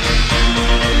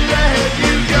let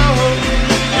you go.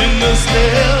 In the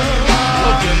still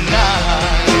of the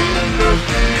night, in the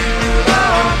still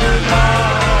of the night.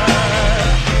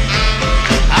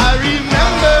 I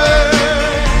remember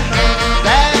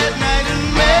that night in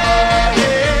May.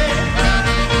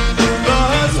 The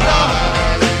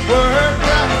stars were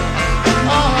bright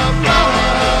above.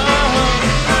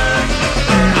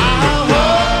 I'll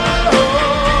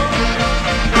hold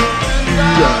and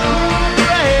I'll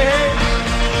pray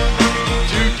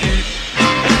to keep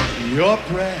your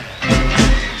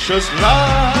precious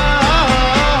love.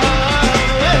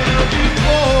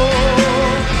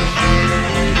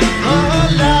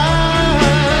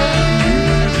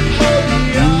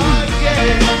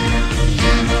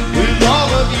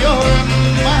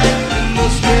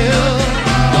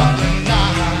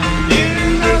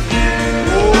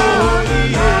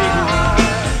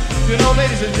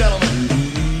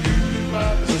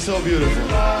 So beautiful.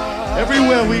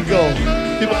 Everywhere we go,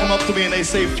 people come up to me and they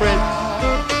say, Fred,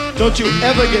 don't you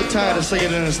ever get tired of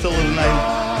singing in the still of the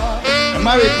night? And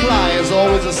my reply is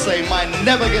always the same. I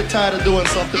never get tired of doing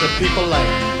something that people like.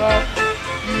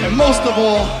 And most of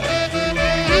all,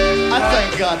 I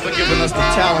thank God for giving us the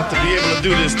talent to be able to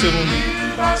do this to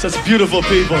such beautiful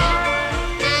people.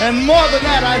 And more than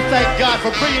that, I thank God for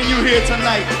bringing you here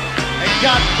tonight. And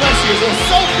God bless you. It was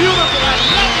so beautiful. I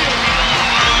love you.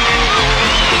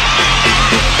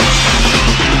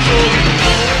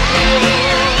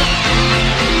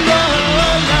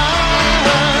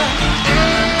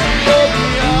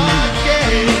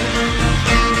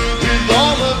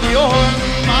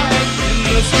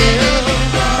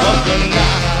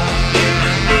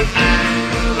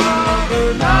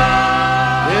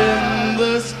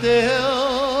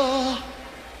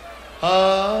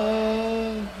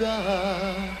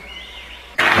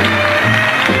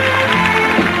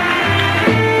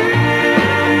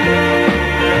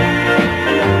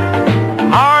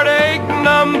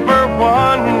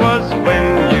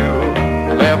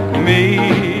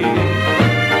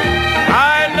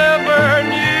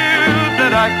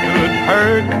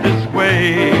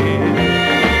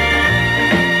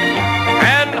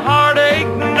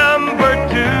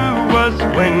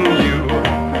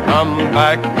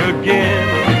 Back again.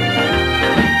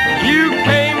 You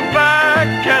came back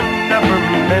and never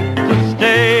meant to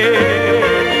stay.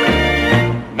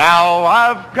 Now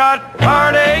I've got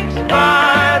heartaches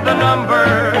by the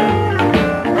number,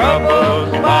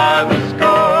 troubles by the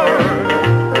score.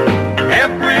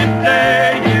 Every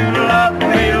day you love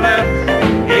me less,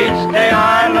 each day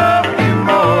I love you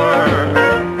more.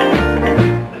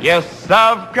 Yes,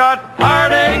 I've got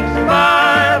heartaches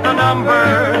by the number,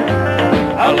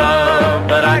 a love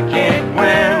that I can't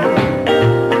win.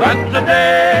 But the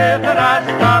day that I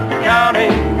stop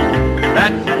counting,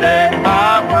 that's the day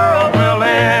my world will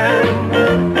end.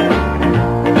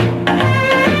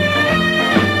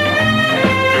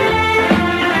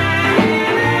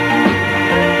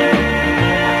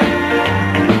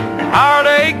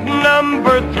 Heartache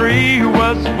number 3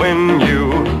 was when you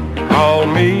called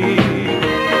me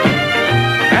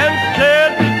and said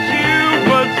that you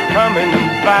was coming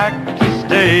back.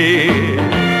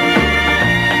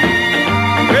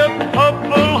 With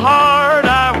hopeful heart I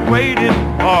waited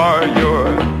for your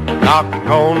knock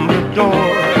on the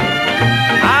door.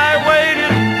 I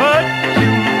waited, but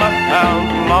you must have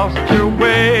lost your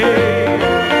way.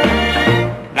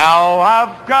 Now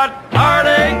I've got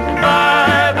heartaches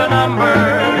by the number,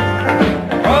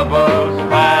 troubles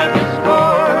by the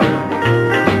score.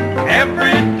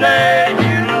 Every day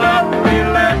you love me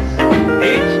less,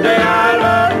 each day I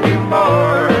love you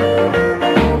more.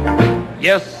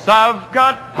 Yes, I've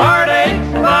got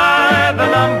heartaches by the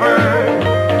number,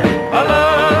 a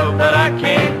love that I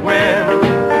can't win.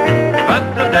 But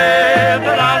the day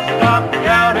that I stop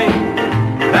counting,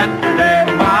 that's the day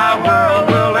my world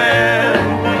will end.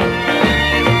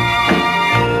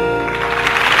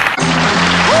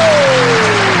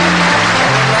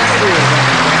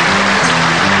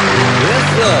 Yes,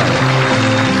 sir.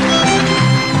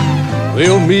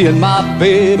 Well, me and my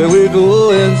baby, we're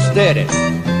going steady.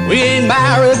 We ain't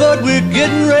married, but we're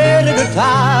getting ready to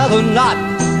tie the knot,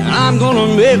 and I'm gonna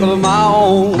make her my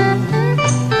own.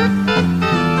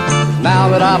 Now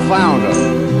that I found her,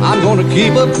 I'm gonna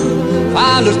keep her,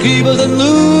 finders, keepers, and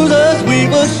losers,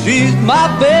 weavers. She's my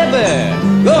baby,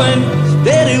 going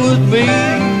steady with me.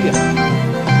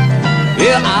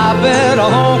 Yeah, I've been a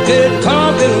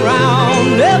honky-tonkin'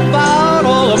 round about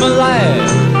all of my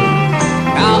life.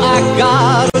 Now I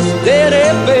got a steady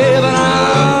baby, and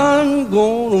I'm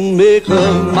gonna make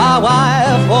her my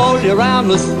wife. Hold you around,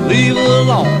 let's leave her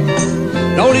alone.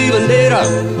 Don't even date her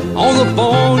on the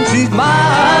phone. She's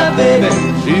my baby,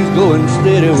 she's going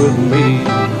steady with me.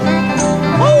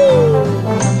 Woo!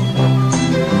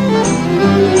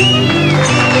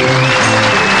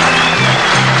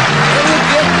 And we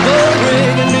get the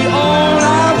ring and be on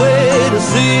our way to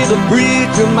see the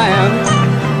preacher man.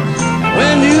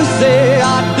 When you say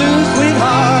I do,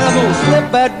 sweetheart, I'm gonna slip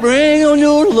that ring on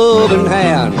your loving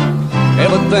hand.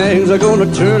 Everything's gonna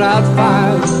turn out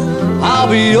fine. I'll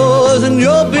be yours and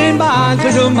you'll be mine,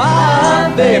 'cause you're my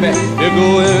baby. You're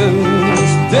going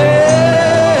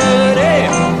steady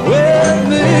with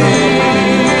me.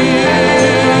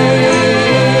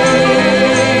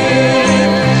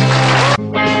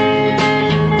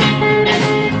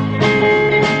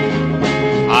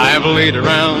 I've laid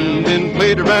around and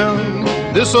played around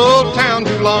this old town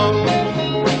too long.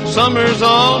 Summer's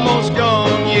almost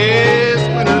gone, yes,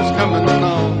 winter's coming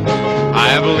along.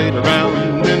 I've laid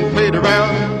around and played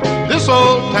around this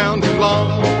old town too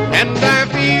long, and I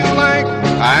feel like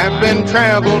I've been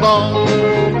traveled on.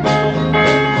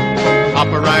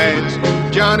 Papa rides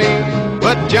Johnny,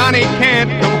 but Johnny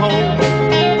can't come home.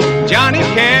 Johnny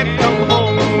can't come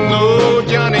home, no,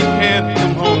 Johnny can't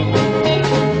come home.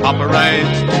 Papa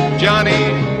rides Johnny,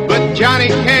 but Johnny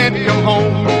can't come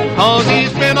home, 'cause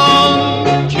he's been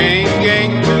on chain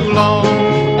gang too long.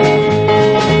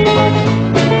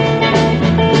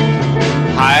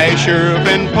 High sheriff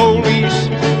and police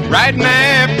riding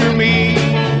after me,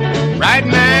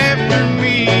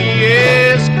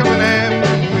 yes, come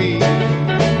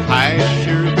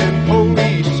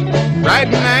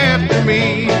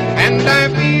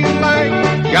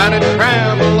gotta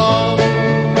travel on.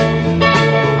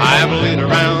 I've laid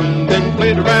around and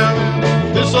played around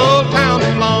this old town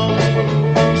too long.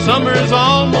 Summer's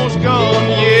almost gone,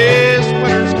 yes,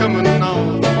 winter's coming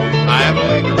on. I've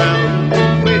laid around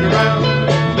and played around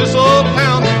this old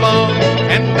town too long,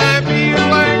 and I feel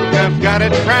like I've gotta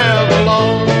travel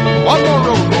on. One more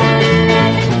road.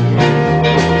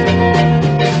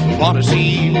 Wanna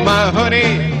see my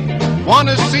honey,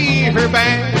 wanna see her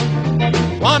bad,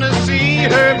 wanna see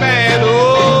her bad,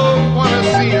 oh, wanna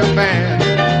see her bad.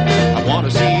 I wanna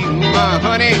see my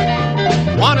honey,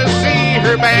 wanna see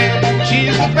her bad.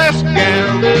 She's the best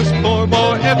gal this poor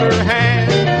boy ever had.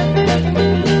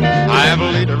 I've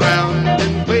laid around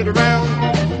and played around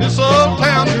this old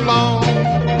town too long.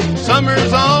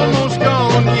 Summer's almost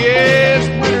gone, yes,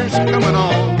 winter's coming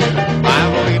on.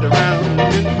 I've laid around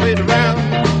and played around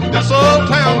this old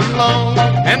town too long,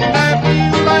 and I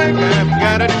feel like I've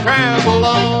gotta travel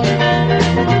on,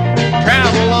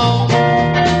 travel on,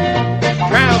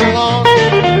 travel on.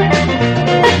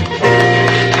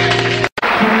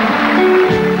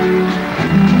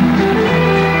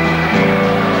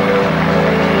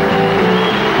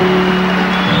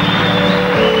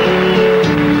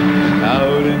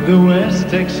 Out in the West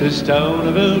Texas town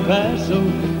of El Paso,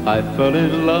 I fell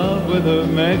in love with a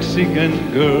Mexican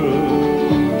girl.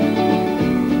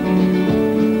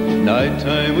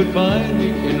 Nighttime would find me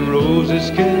in Rose's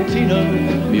cantina.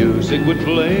 Music would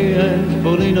play and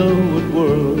Polina would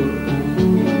whirl.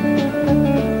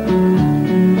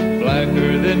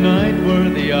 Blacker than night were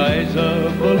the eyes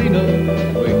of Polina,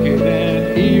 wicked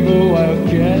and evil while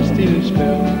casting a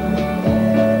spell.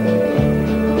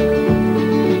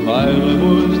 My love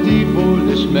was deep for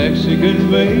this Mexican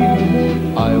maid.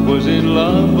 I was in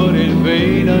love, but in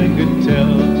vain I could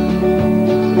tell.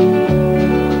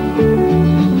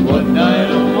 One night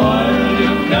a wild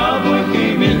young cowboy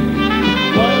came in,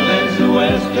 wild as the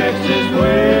West Texas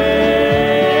wind.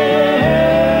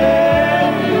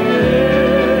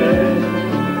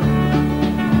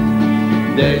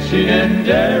 Dashing and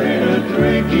daring, a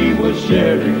drink he was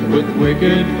sharing with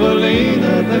wicked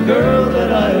Polina, the girl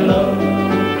that I love.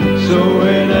 So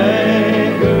in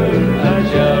anger I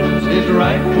challenged his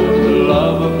right for the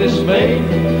love of this maid.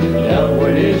 Down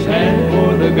went his hand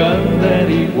for the gun that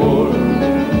he wore.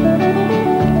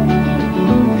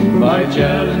 My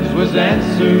challenge was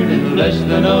answered in less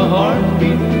than a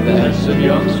heartbeat. The handsome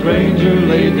young stranger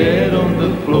lay dead on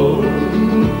the floor.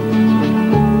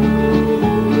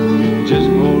 Just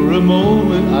for a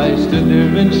moment I stood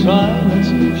there in silence,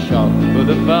 shocked for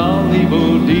the foul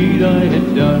evil deed I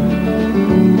had done.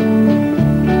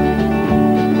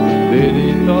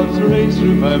 Many thoughts raced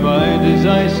through my mind as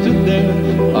I stood there.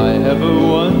 I have a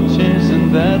one chance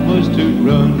and that was to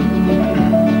run.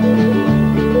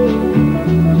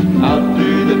 Out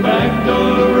through the back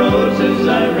door of Roses I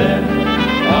ran,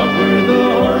 out where the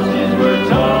horses were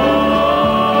tied.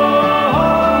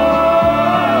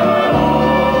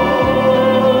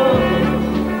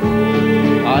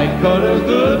 I caught a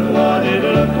good one, it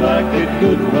looked like it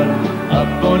could run.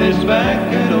 Up on his back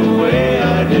and away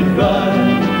I did run,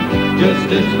 just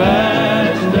as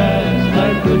fast as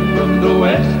I could from the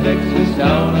West Texas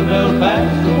town of El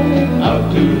Paso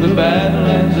out to the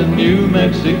Badlands of New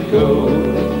Mexico.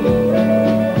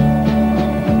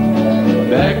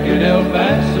 Back in El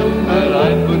Paso, my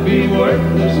life would be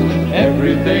worthless.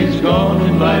 Everything's gone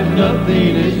in life,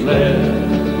 nothing is left.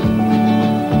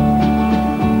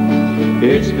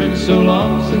 It's been so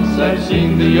long since I've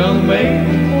seen the young maid.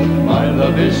 My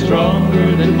love is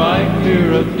stronger than my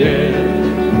fear of death.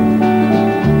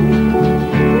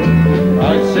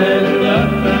 I set it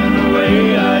up and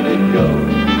away I did go,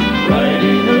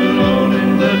 riding alone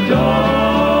in the dark.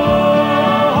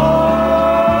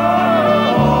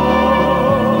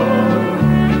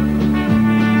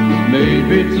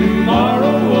 Maybe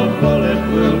tomorrow a bullet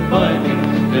will find me.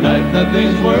 Tonight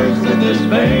nothing's worse than this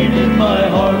pain in my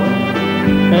heart.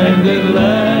 And at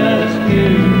last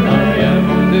here I am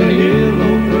on the hill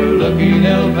overlooking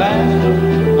El Paso.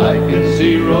 I can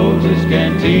see Rose's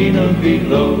cantina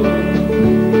below.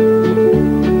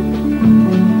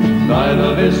 My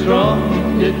love is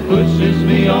strong, it pushes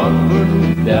me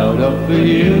onward. Down up the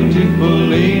hill to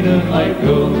Polina I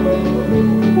go.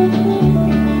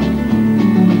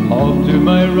 Off to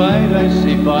my right I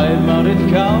see 5 mounted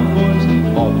cowboys.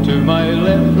 Off to my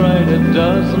left, right, a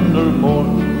dozen or more.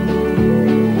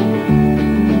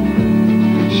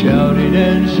 Shouting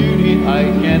and shooting, I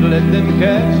can't let them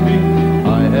catch me.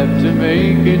 I have to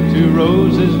make it to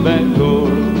Rose's back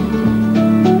door.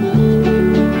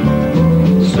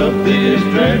 Something is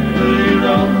dreadfully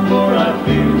wrong, for I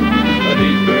feel a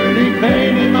deep burning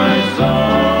pain in my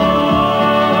soul.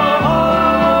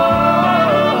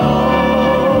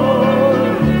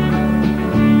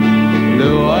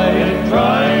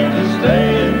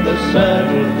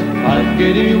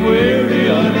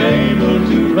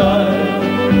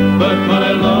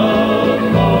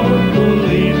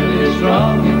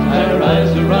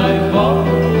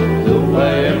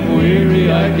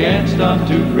 down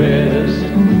to rest.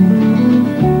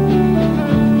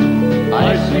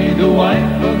 I see the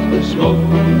white of the smoke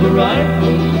from the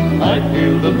rifle. I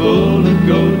feel the bullet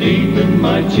go deep in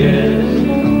my chest.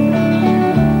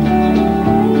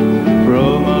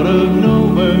 From out of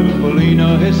nowhere,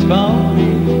 Paulina has found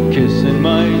me, kissing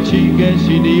my cheek as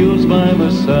she kneels by my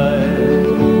side.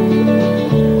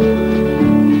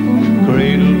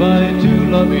 Cradled by two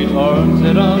loving arms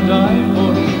that I'll die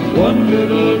for, one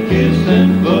little